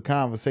that was the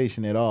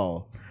conversation at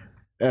all,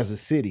 as a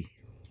city?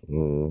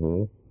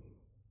 Mm-hmm.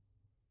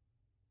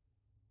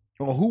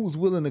 Or who was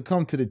willing to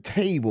come to the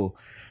table,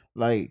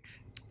 like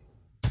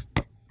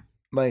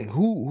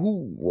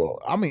who? Well,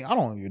 I mean, I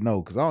don't even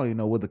know, because I don't even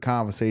know what the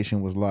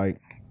conversation was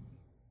like.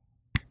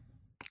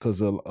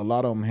 Because a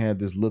lot of them had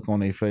this look on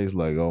their face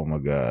like, oh my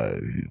God,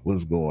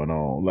 what's going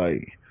on?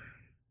 Like,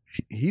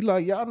 he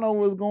like, y'all know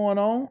what's going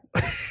on?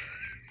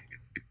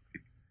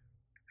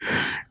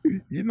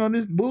 You know,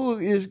 this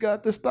bullish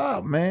got to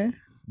stop, man.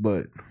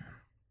 But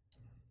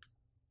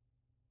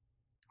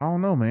I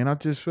don't know, man. I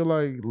just feel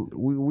like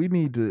we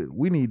need to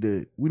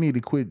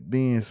quit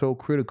being so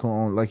critical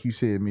on, like you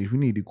said, Mitch. We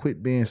need to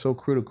quit being so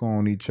critical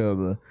on each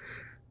other,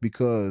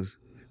 because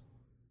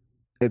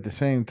at the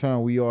same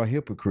time we are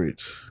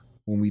hypocrites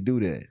when we do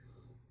that.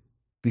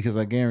 Because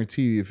I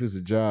guarantee you, if it's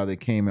a job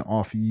that came and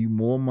offer you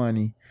more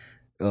money,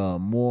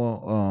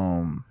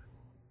 more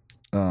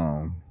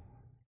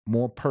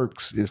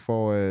perks as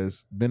far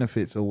as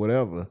benefits or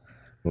whatever,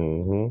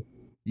 you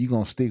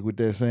gonna stick with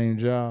that same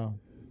job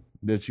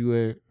that you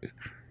at,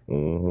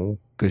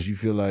 because you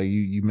feel like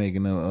you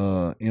making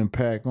an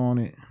impact on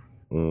it,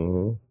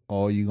 or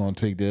you gonna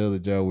take the other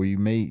job where you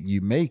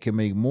can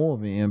make more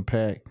of an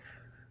impact,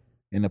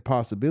 and the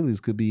possibilities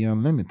could be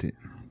unlimited.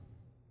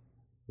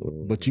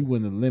 But you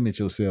wouldn't limit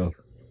yourself,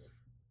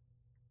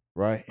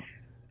 right?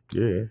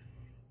 Yeah.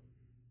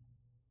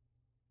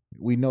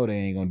 We know they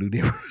ain't gonna do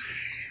that.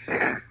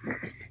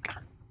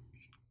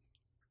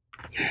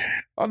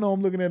 I know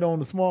I'm looking at it on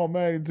the small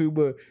magnitude,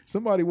 but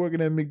somebody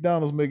working at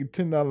McDonald's making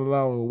 $10 an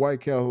hour,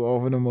 White Castle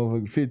offering them over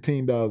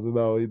 $15 an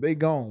hour. They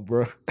gone,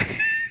 bro.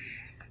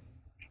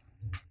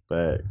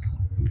 Facts.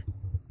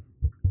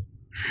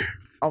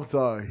 I'm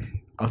sorry.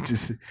 I'm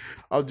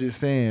just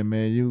saying,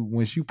 man.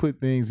 Once you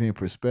put things in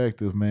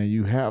perspective, man,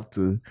 you have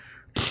to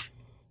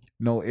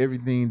know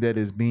everything that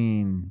is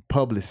being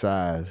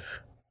publicized.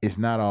 It's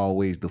not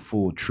always the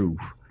full truth,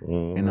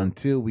 and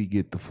until we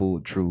get the full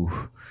truth,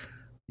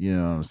 you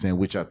know what I'm saying,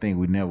 which I think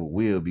we never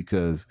will,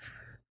 because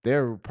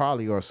there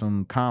probably are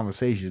some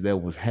conversations that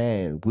was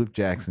had with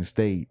Jackson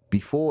State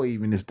before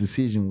even this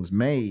decision was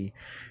made,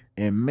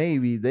 and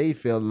maybe they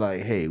felt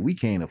like, hey, we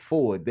can't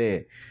afford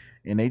that.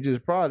 And they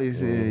just probably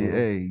said,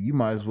 hey, you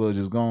might as well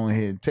just go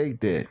ahead and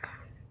take that.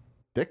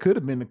 That could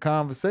have been the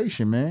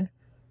conversation, man.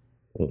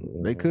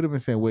 They could have been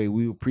saying, wait,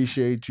 we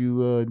appreciate you,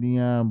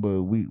 Deion,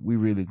 but we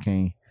really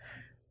can't,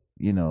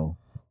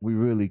 we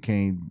really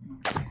can't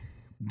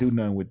do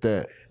nothing with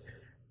that.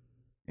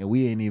 And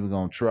we ain't even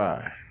going to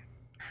try.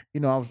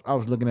 I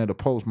was looking at a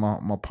post my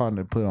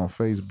partner put on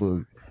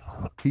Facebook.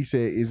 He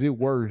said, is it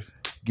worth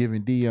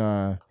giving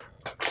Deion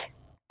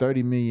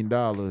 $30 million,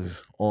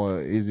 or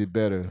is it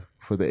better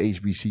for the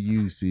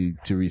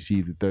HBCUs to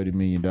receive the $30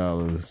 million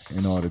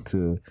in order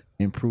to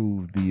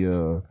improve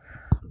the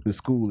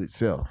school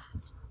itself?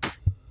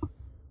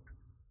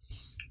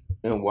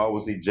 And why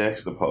was he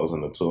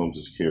juxtaposing the two? I'm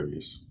just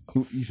curious.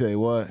 You say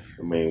what?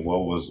 I mean,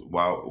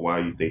 why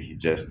you think he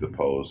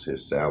juxtaposed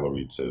his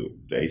salary to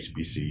the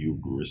HBCU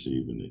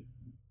receiving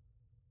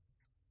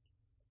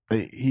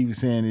it? He was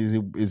saying,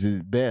 is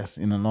it best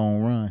in the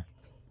long run?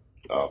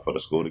 For the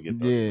school to get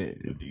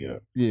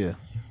the Yeah.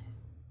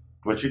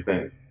 What you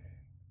think?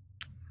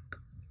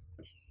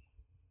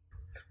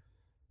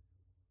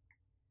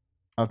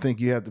 I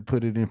think you have to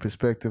put it in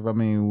perspective. I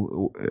mean,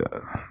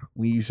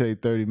 when you say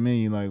 30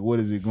 million, like, what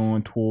is it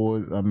going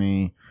towards? I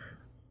mean,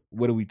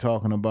 what are we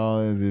talking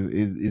about?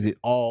 Is it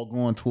all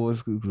going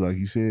towards? Because like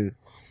you said,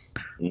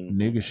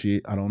 nigga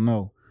shit, I don't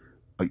know.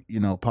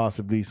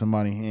 Possibly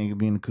somebody hand could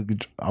be in the cookie.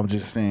 I'm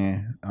just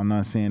saying, I'm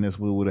not saying that's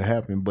what would have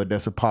happened, but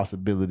that's a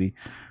possibility.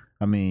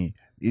 I mean,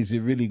 is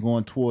it really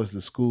going towards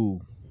the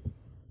school?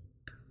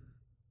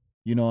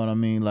 You know what I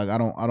mean? Like I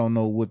don't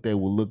know what that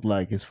will look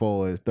like as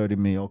far as 30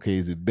 million. Okay,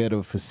 is it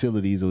better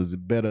facilities or is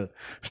it better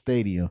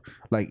stadium?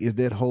 Like is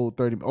that whole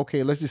 30?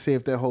 Okay, let's just say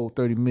if that whole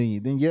 30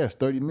 million, then yes,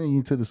 30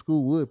 million to the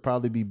school would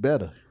probably be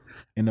better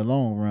in the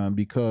long run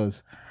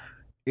because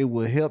it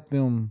will help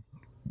them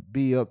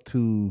be up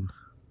to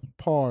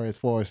par as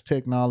far as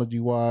technology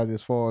wise,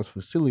 as far as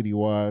facility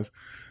wise,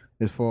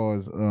 as far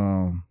as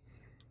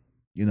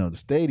the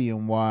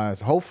stadium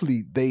wise.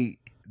 Hopefully they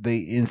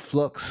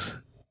influx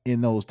in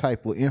those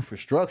type of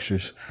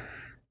infrastructures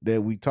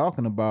that we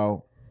talking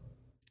about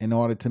in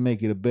order to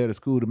make it a better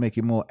school, to make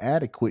it more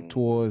adequate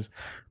towards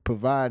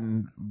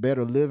providing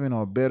better living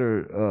or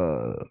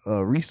better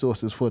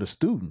resources for the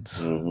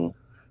students,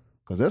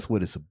 because that's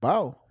what it's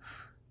about.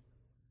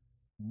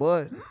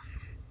 But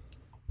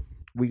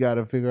we got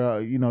to figure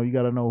out, you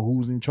got to know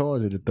who's in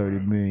charge of the 30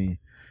 million.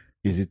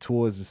 Is it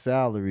towards the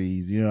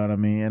salaries? You know what I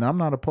mean? And I'm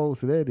not opposed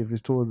to that if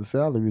it's towards the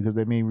salary, because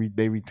they mean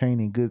they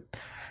retaining good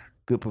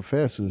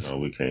professors. No,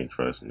 we can't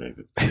trust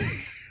niggas.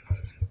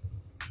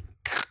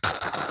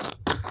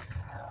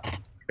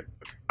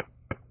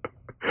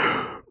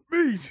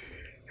 Me,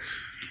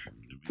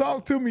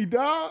 talk to me,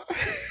 dog.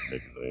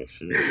 Niggas ain't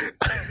shit.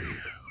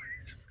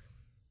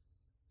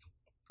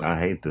 I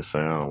hate to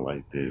sound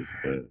like this,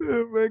 but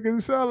Making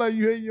it sound like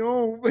you hate your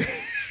own.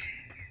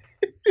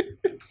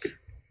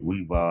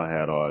 we've all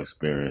had our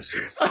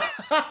experiences.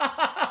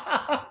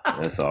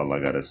 That's all I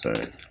gotta say.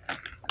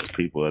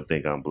 People that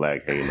think I'm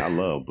black hating. I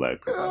love black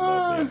people. I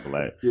love being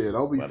black. Yeah,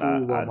 don't be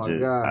fooled by my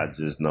guy. I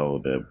just know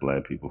that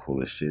black people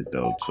full of shit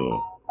though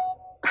too.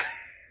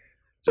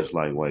 Just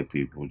like white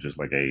people, just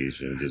like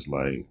Asian, just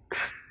like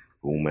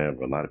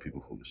whomever. A lot of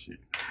people full of shit.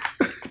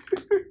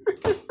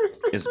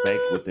 It's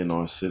baked within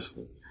our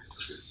system.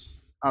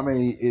 I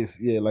mean,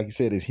 like you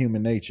said, it's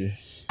human nature.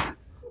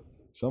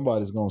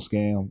 Somebody's gonna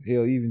scam.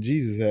 Hell, even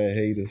Jesus had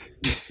haters.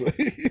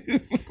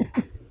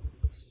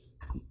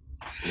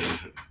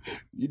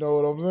 You know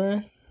what I'm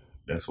saying?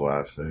 That's why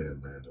I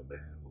said, man, the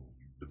man who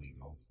you really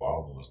don't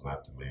follow is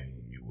not the man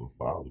you will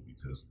follow,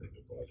 because think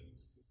about it.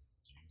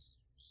 Jesus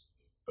was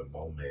a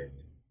no man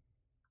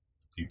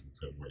people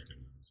couldn't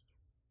recognize.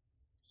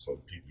 So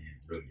the people you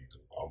really need to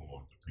follow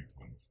are the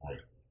people in the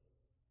front.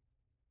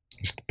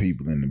 It's the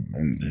people in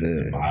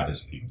the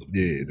modest people.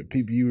 Yeah, the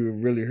people you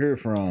really hear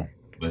from.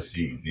 But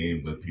see,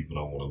 but people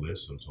don't want to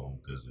listen to them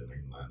because in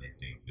their mind they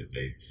think that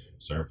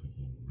certain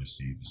people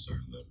receive a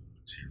certain level of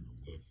material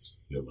wealth,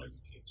 feel like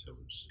you can't tell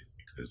them shit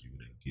because you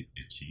didn't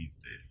achieve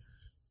that.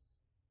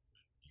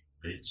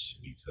 You're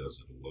rich because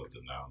of the wealth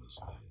of knowledge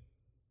that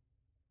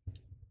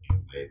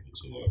you're able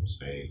to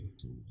obtain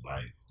through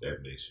life.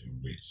 That makes you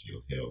rich.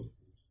 Your health,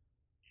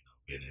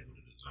 being able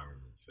to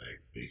discern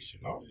fact, fiction,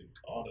 all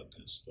the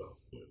good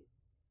stuff. But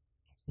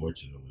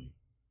unfortunately,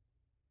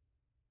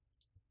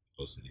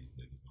 most of these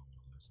niggas don't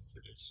want to listen to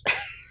that shit.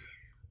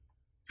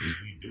 Because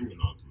we do in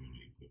our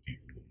community put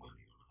people with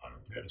money on a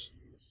higher pedestal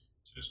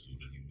just through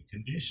the human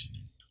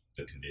conditioning,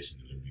 the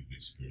conditioning that we've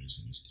experienced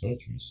in this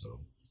country. So,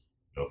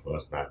 for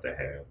us not to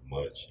have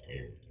much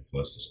and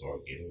for us to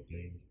start getting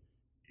things,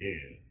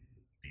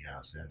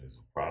 Deion Sanders is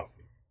a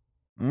prophet.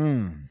 Profit.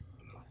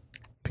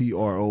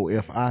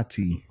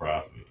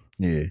 Profit.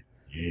 Yeah.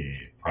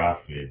 Yeah,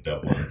 profit,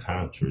 double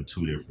entendre,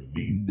 two different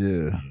meanings.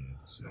 Yeah.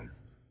 So,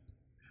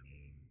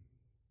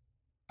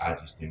 I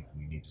just think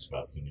we need to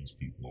stop putting these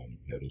people on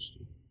the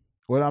pedestal.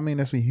 Well, I mean,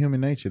 that's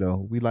human nature,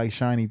 though. We like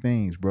shiny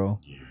things, bro.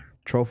 Yeah.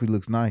 Trophy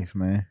looks nice,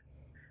 man.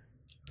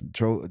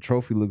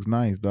 Trophy looks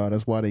nice, dog.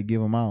 That's why they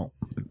give them out.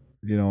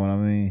 You know what I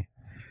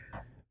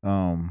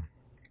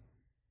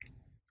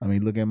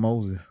mean? Look at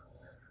Moses.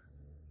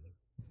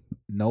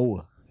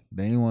 Noah.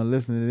 They ain't want to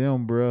listen to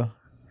them, bro.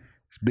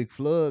 It's big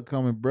flood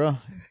coming, bro.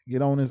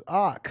 Get on this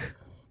ark.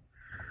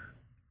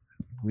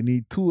 We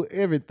need two of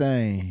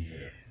everything.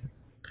 Yeah.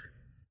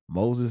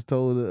 Moses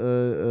told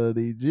the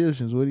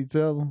Egyptians, what'd he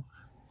tell them?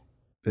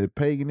 That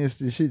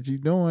paganistic shit you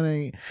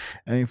doing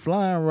ain't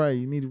flying right.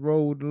 You need to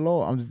roll with the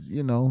Lord. I'm just,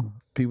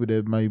 people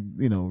that may,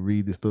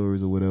 read the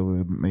stories or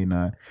whatever, may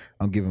not.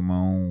 I'm giving my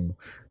own,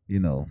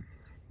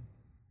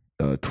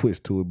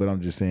 twist to it, but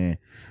I'm just saying,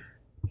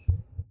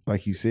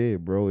 like you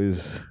said, bro,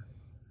 is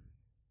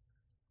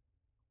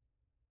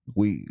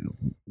we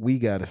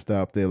got to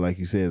stop there, like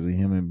you said, as a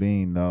human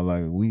being, dog.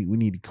 Like we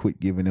need to quit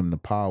giving them the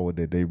power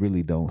that they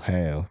really don't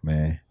have,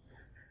 man.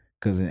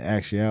 Because in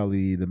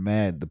actuality,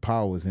 the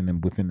power is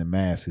within the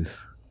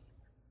masses,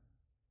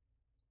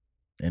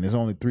 and it's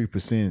only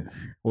 3%.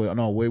 Well,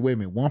 no, wait a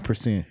minute,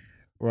 1%,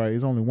 right?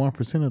 It's only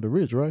 1% of the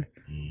rich, right?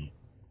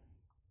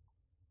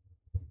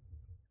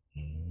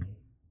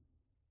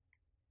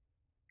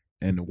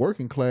 And the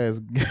working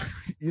class,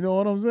 you know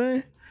what I'm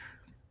saying?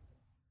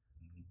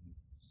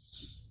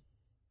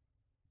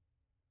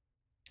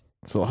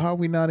 So how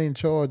we not in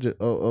charge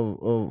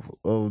of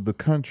the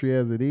country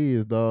as it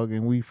is, dog,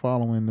 and we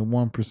following the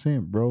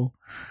 1%, bro?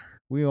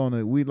 We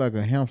like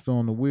a hamster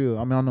on the wheel.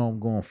 I mean, I know I'm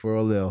going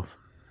far left,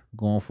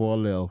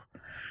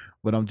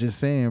 but I'm just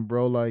saying,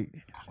 bro, like,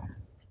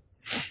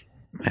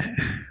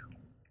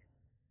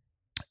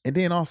 and And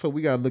then also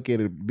we gotta look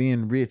at it.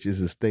 Being rich is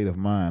a state of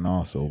mind,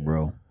 also,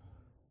 bro.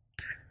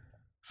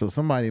 So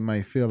somebody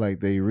might feel like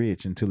they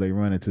rich until they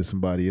run into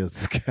somebody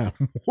else that's got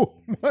more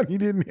money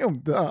than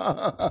them.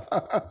 Yeah,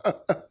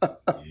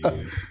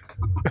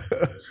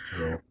 that's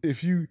true.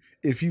 If you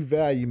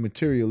value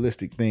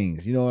materialistic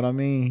things, you know what I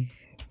mean.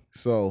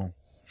 So,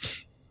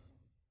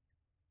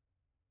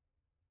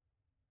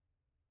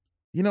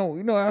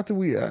 after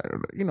we,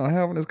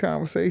 having this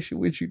conversation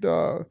with you,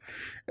 dog,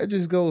 it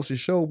just goes to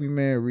show me,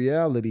 man,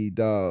 reality,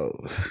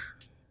 dog.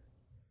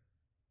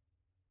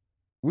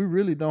 We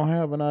really don't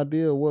have an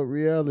idea of what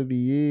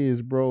reality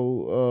is,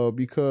 bro,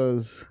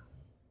 because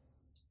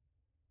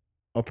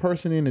a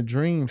person in a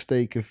dream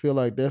state can feel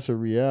like that's a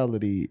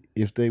reality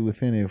if they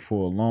within it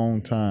for a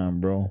long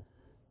time, bro.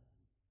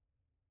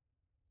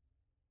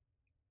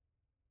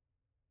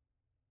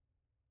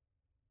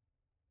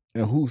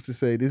 And who's to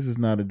say this is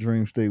not a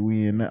dream state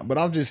we in now? But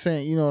I'm just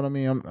saying, you know what I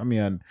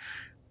mean?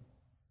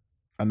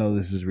 I know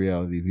this is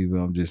reality, people.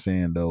 I'm just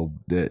saying, though,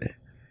 that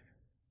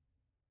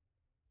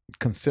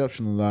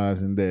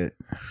conceptualizing that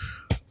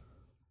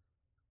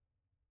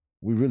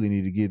we really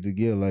need to get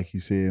together, like you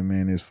said,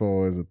 man, as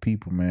far as a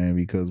people, man,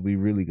 because we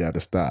really got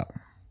to stop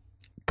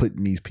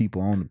putting these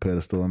people on the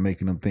pedestal and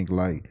making them think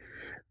like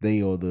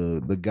they are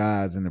the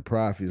gods and the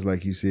prophets,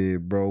 like you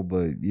said, bro.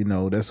 But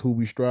that's who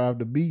we strive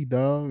to be,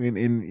 dog. And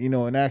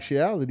in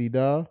actuality,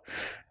 dog,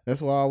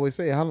 that's why I always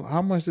say,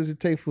 how much does it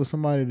take for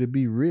somebody to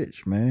be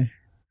rich, man,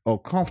 or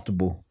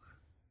comfortable?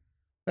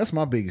 That's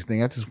my biggest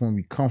thing. I just want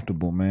to be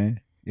comfortable, man.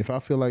 If I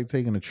feel like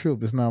taking a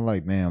trip, it's not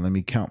like, damn, let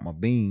me count my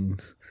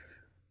beans.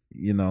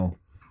 I'm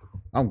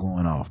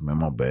going off, man.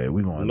 My bad.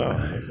 We going. No,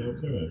 that's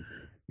okay.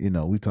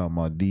 We talking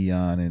about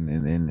Dion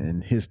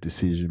and his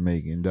decision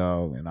making,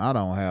 dog. And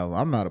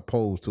I'm not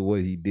opposed to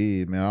what he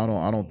did, man.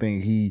 I don't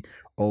think he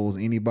owes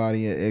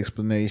anybody an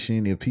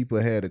explanation. If people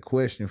had a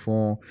question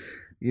for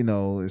him,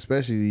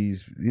 especially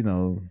these,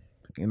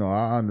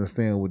 I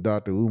understand what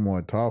Dr.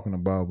 Umar talking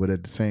about, but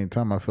at the same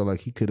time, I feel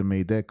like he could have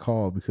made that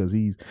call because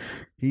he's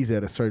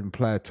at a certain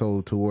plateau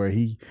to where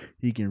he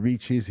can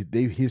reach his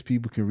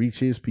people can reach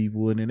his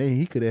people, and then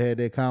he could have had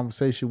that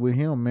conversation with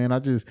him, man. I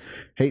just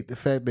hate the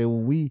fact that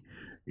when we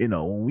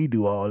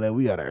do all that,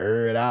 we gotta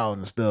air it out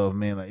and stuff,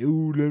 man. Like,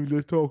 ooh,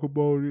 let's talk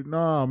about it.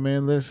 Nah,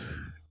 man, let's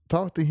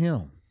talk to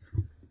him.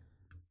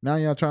 Now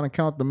y'all trying to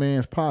count the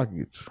man's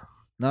pockets.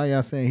 Now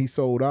y'all saying he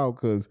sold out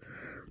because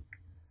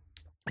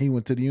he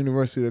went to the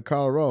University of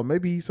Colorado.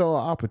 Maybe he saw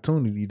an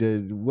opportunity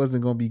that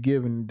wasn't going to be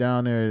given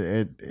down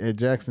there at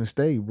Jackson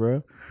State,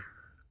 bro.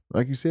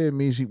 Like you said,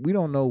 we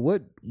don't know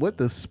what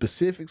the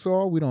specifics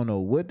are. We don't know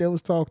what that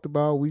was talked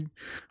about.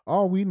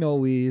 All we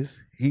know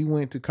is he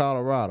went to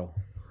Colorado.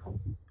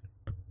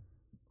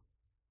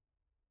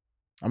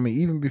 I mean,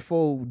 even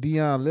before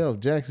Dion left,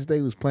 Jackson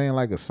State was playing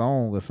like a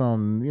song or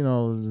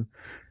something,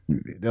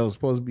 that was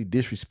supposed to be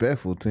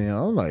disrespectful to him.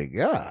 I'm like,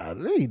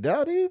 golly,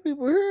 dog, these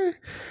people here,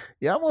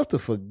 y'all must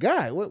have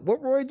forgot.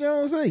 What Roy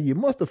Jones say? You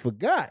must have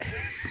forgot.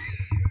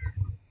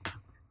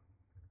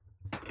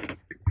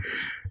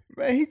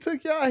 Man, he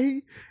took y'all,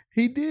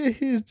 he did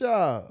his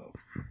job.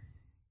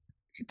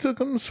 He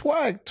took him to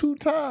SWAC 2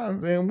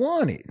 times and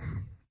won it.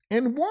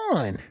 And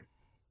won.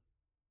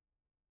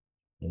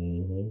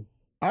 Mm-hmm.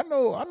 I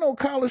know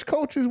college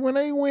coaches, when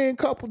they win a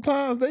couple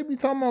times, they be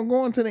talking about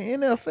going to the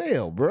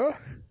NFL, bruh.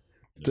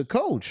 To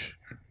coach.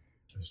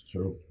 That's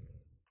true.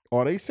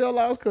 Are they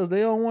sellouts because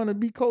they don't want to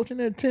be coaching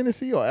at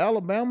Tennessee or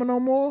Alabama no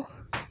more?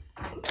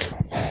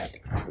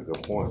 That's a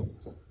good point.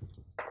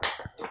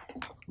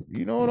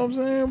 You know what I'm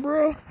saying,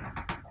 bro?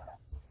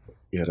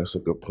 Yeah, that's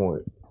a good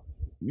point.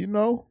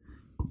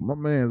 My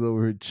man's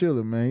over here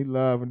chilling, man. He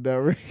live and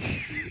direct.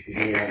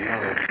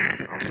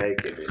 Yeah, I'm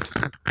making it.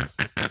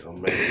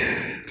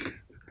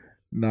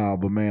 Nah,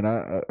 but man,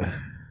 man,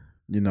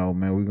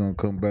 we're gonna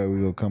come back.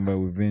 We're gonna come back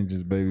with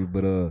vengeance, baby.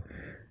 But I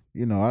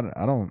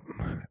don't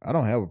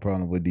have a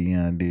problem with what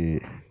Dion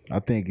did. I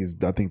think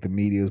the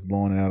media is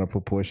blowing it out of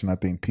proportion. I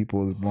think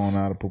people is blowing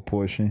out of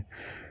proportion.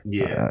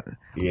 Yeah,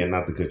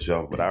 not to cut you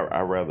off, but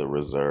I rather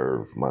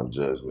reserve my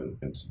judgment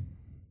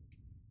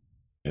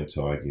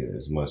until I get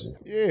as much.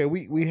 Yeah,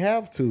 we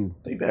have to.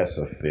 I think that's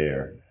a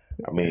fair.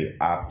 I mean,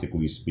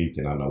 optically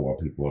speaking, I know why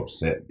people are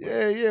upset.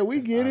 Yeah,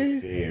 we get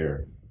it.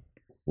 Fair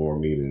for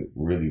me to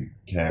really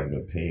have an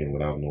opinion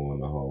without knowing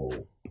the whole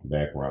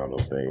background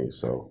of things.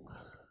 So,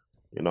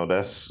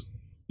 that's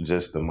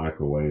just the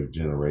microwave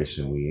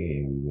generation we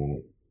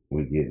in.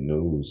 We get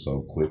news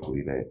so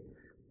quickly that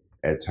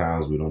at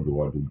times we don't do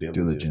our due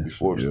diligence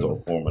before we start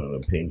forming an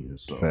opinion.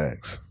 So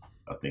facts.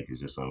 I think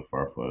it's just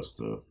unfair for us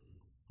to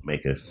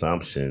make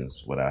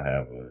assumptions without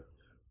having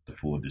the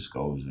full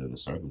disclosure of the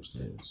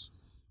circumstance.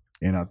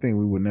 And I think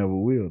we would never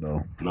will,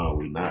 though. No,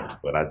 we not.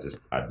 But I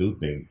do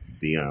think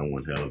Dion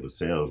one hell of a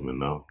salesman,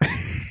 though.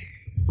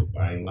 If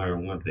I ain't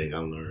learned one thing, I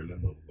learned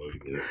that motherfucker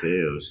can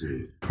sell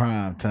shit.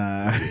 Prime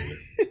time.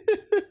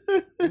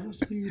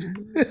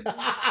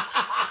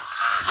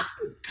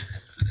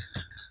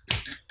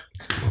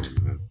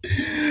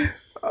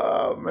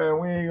 Oh man,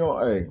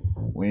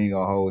 we We ain't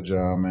gonna hold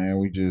y'all, man.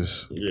 We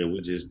just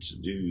we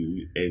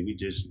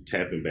just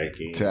tapping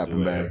back in.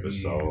 Tapping back in.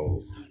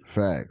 Episode.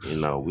 Facts.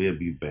 You know, we'll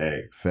be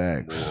back.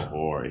 Facts.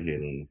 More hard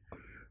hitting.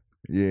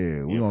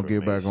 Yeah, we gonna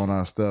get back on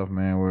our stuff,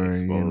 man. We're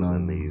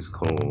exposing these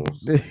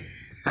coons.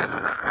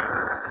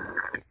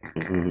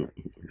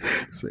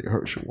 Say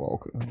Herschel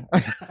Walker.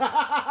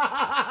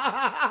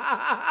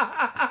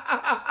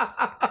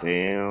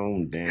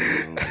 Damn.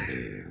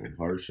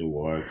 Herschel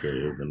Walker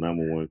is the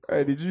 #1.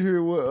 Hey, did you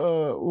hear what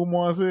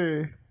Umar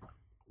said?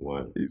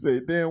 What? He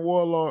said Dan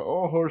Warlock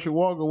or Herschel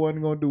Walker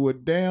wasn't gonna do a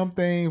damn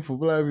thing for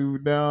black people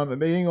down,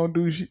 and they ain't gonna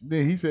do shit.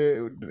 He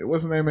said,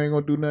 what's his name, ain't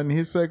gonna do nothing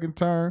his second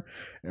term,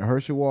 and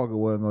Herschel Walker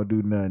wasn't gonna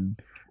do nothing.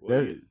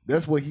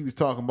 That's what he was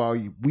talking about.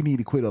 We need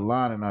to quit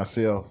aligning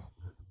ourselves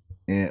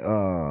and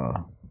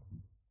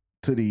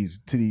to these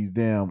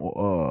damn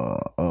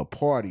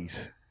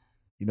parties.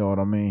 You know what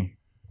I mean?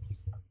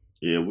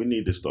 Yeah, we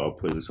need to start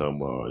putting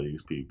some of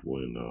these people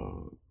in.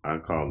 I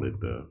call it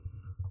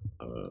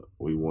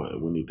we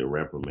need to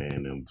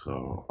reprimand them to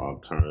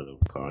alternative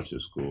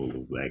conscious school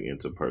of black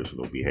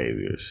interpersonal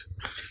behaviors.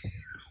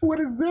 What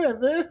is that,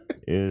 man?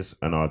 It's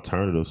an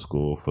alternative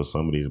school for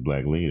some of these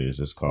black leaders.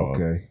 It's called.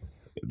 Okay.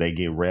 They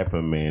get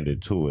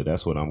reprimanded to it.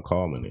 That's what I'm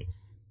calling it.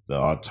 The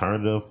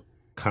alternative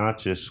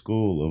conscious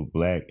school of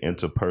black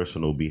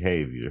interpersonal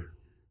behavior.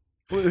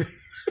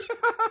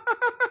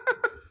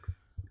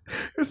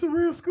 It's a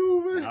real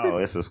school, man. Oh,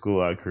 it's a school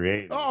I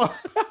created in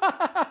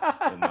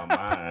my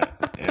mind,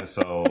 and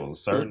so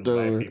certain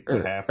black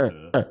people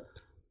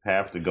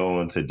have to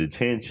go into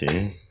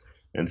detention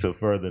until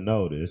further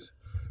notice.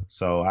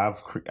 So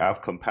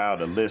I've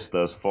compiled a list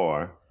thus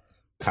far: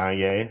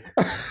 Kanye,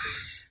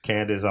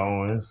 Candace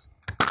Owens,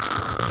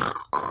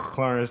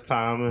 Clarence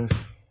Thomas,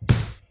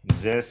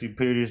 Jesse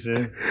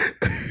Peterson.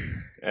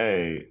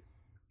 Hey,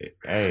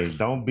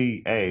 don't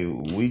be. Hey,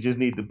 we just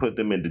need to put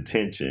them in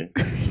detention.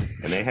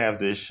 And they have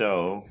this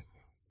show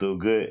through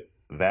good,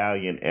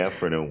 valiant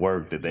effort and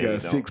work that they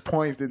got 6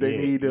 points that they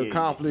need to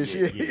accomplish.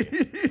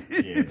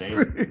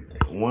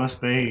 Once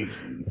they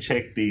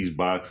check these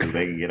boxes,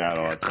 they can get out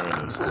of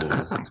alternative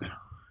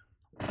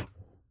school.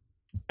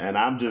 And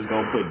I'm just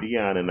gonna put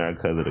Dion in there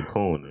because of the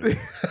cooning,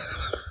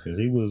 because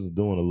he was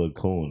doing a little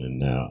cooning.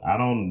 Now I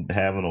don't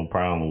have no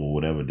problem with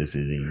whatever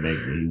decision he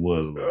makes. He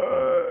was.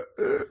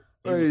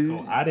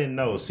 I didn't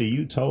know. See,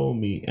 you told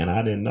me, and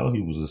I didn't know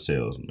he was a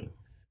salesman.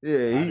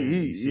 Yeah,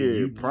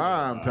 he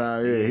prime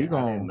time. Yeah, he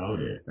gonna know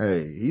that.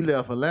 Hey, he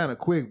left Atlanta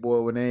quick,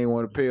 boy, when they ain't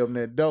want to pay him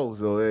that dough.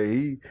 So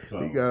hey,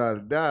 he got out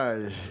of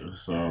Dodge.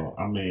 So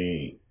I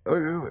mean,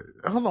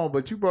 hold on,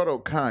 but you brought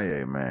up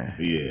Kanye, man.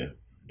 Yeah,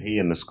 he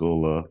in the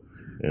school of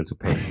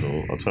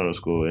interpersonal, alternative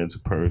school,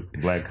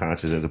 black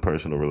conscious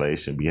interpersonal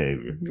relation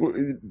behavior.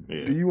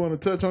 Yeah. Do you want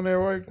to touch on that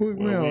right quick,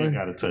 man? We ain't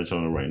got to touch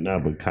on it right now,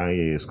 but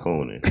Kanye is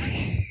cooning.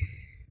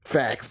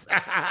 Facts.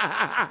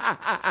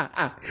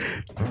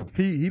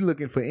 he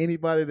looking for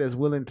anybody that's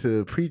willing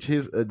to preach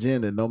his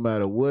agenda, no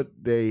matter what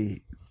their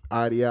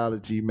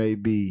ideology may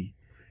be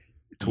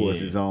towards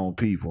his own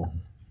people.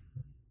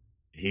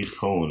 He's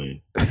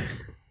cooning.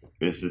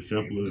 It's as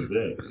simple as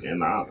that.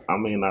 And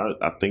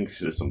I think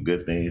there's some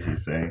good things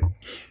he's saying.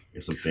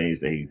 There's some things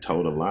that he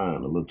towed the line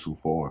a little too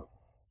far,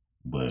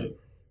 but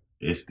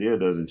it still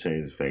doesn't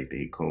change the fact that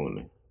he's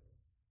cooning.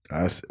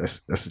 That's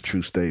a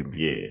true statement.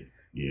 Yeah.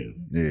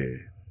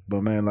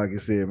 But man, like I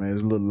said, man,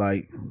 it's a little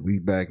light. We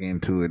back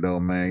into it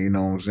though, man. You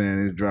know what I'm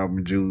saying? It's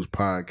Dropping Jewels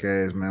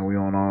podcast, man. We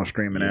on all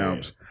streaming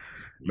apps.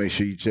 Make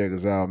sure you check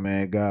us out,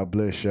 man. God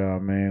bless y'all,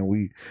 man.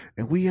 We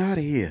out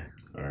of here.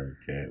 All right,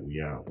 Cat.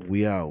 We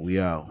out. We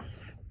out.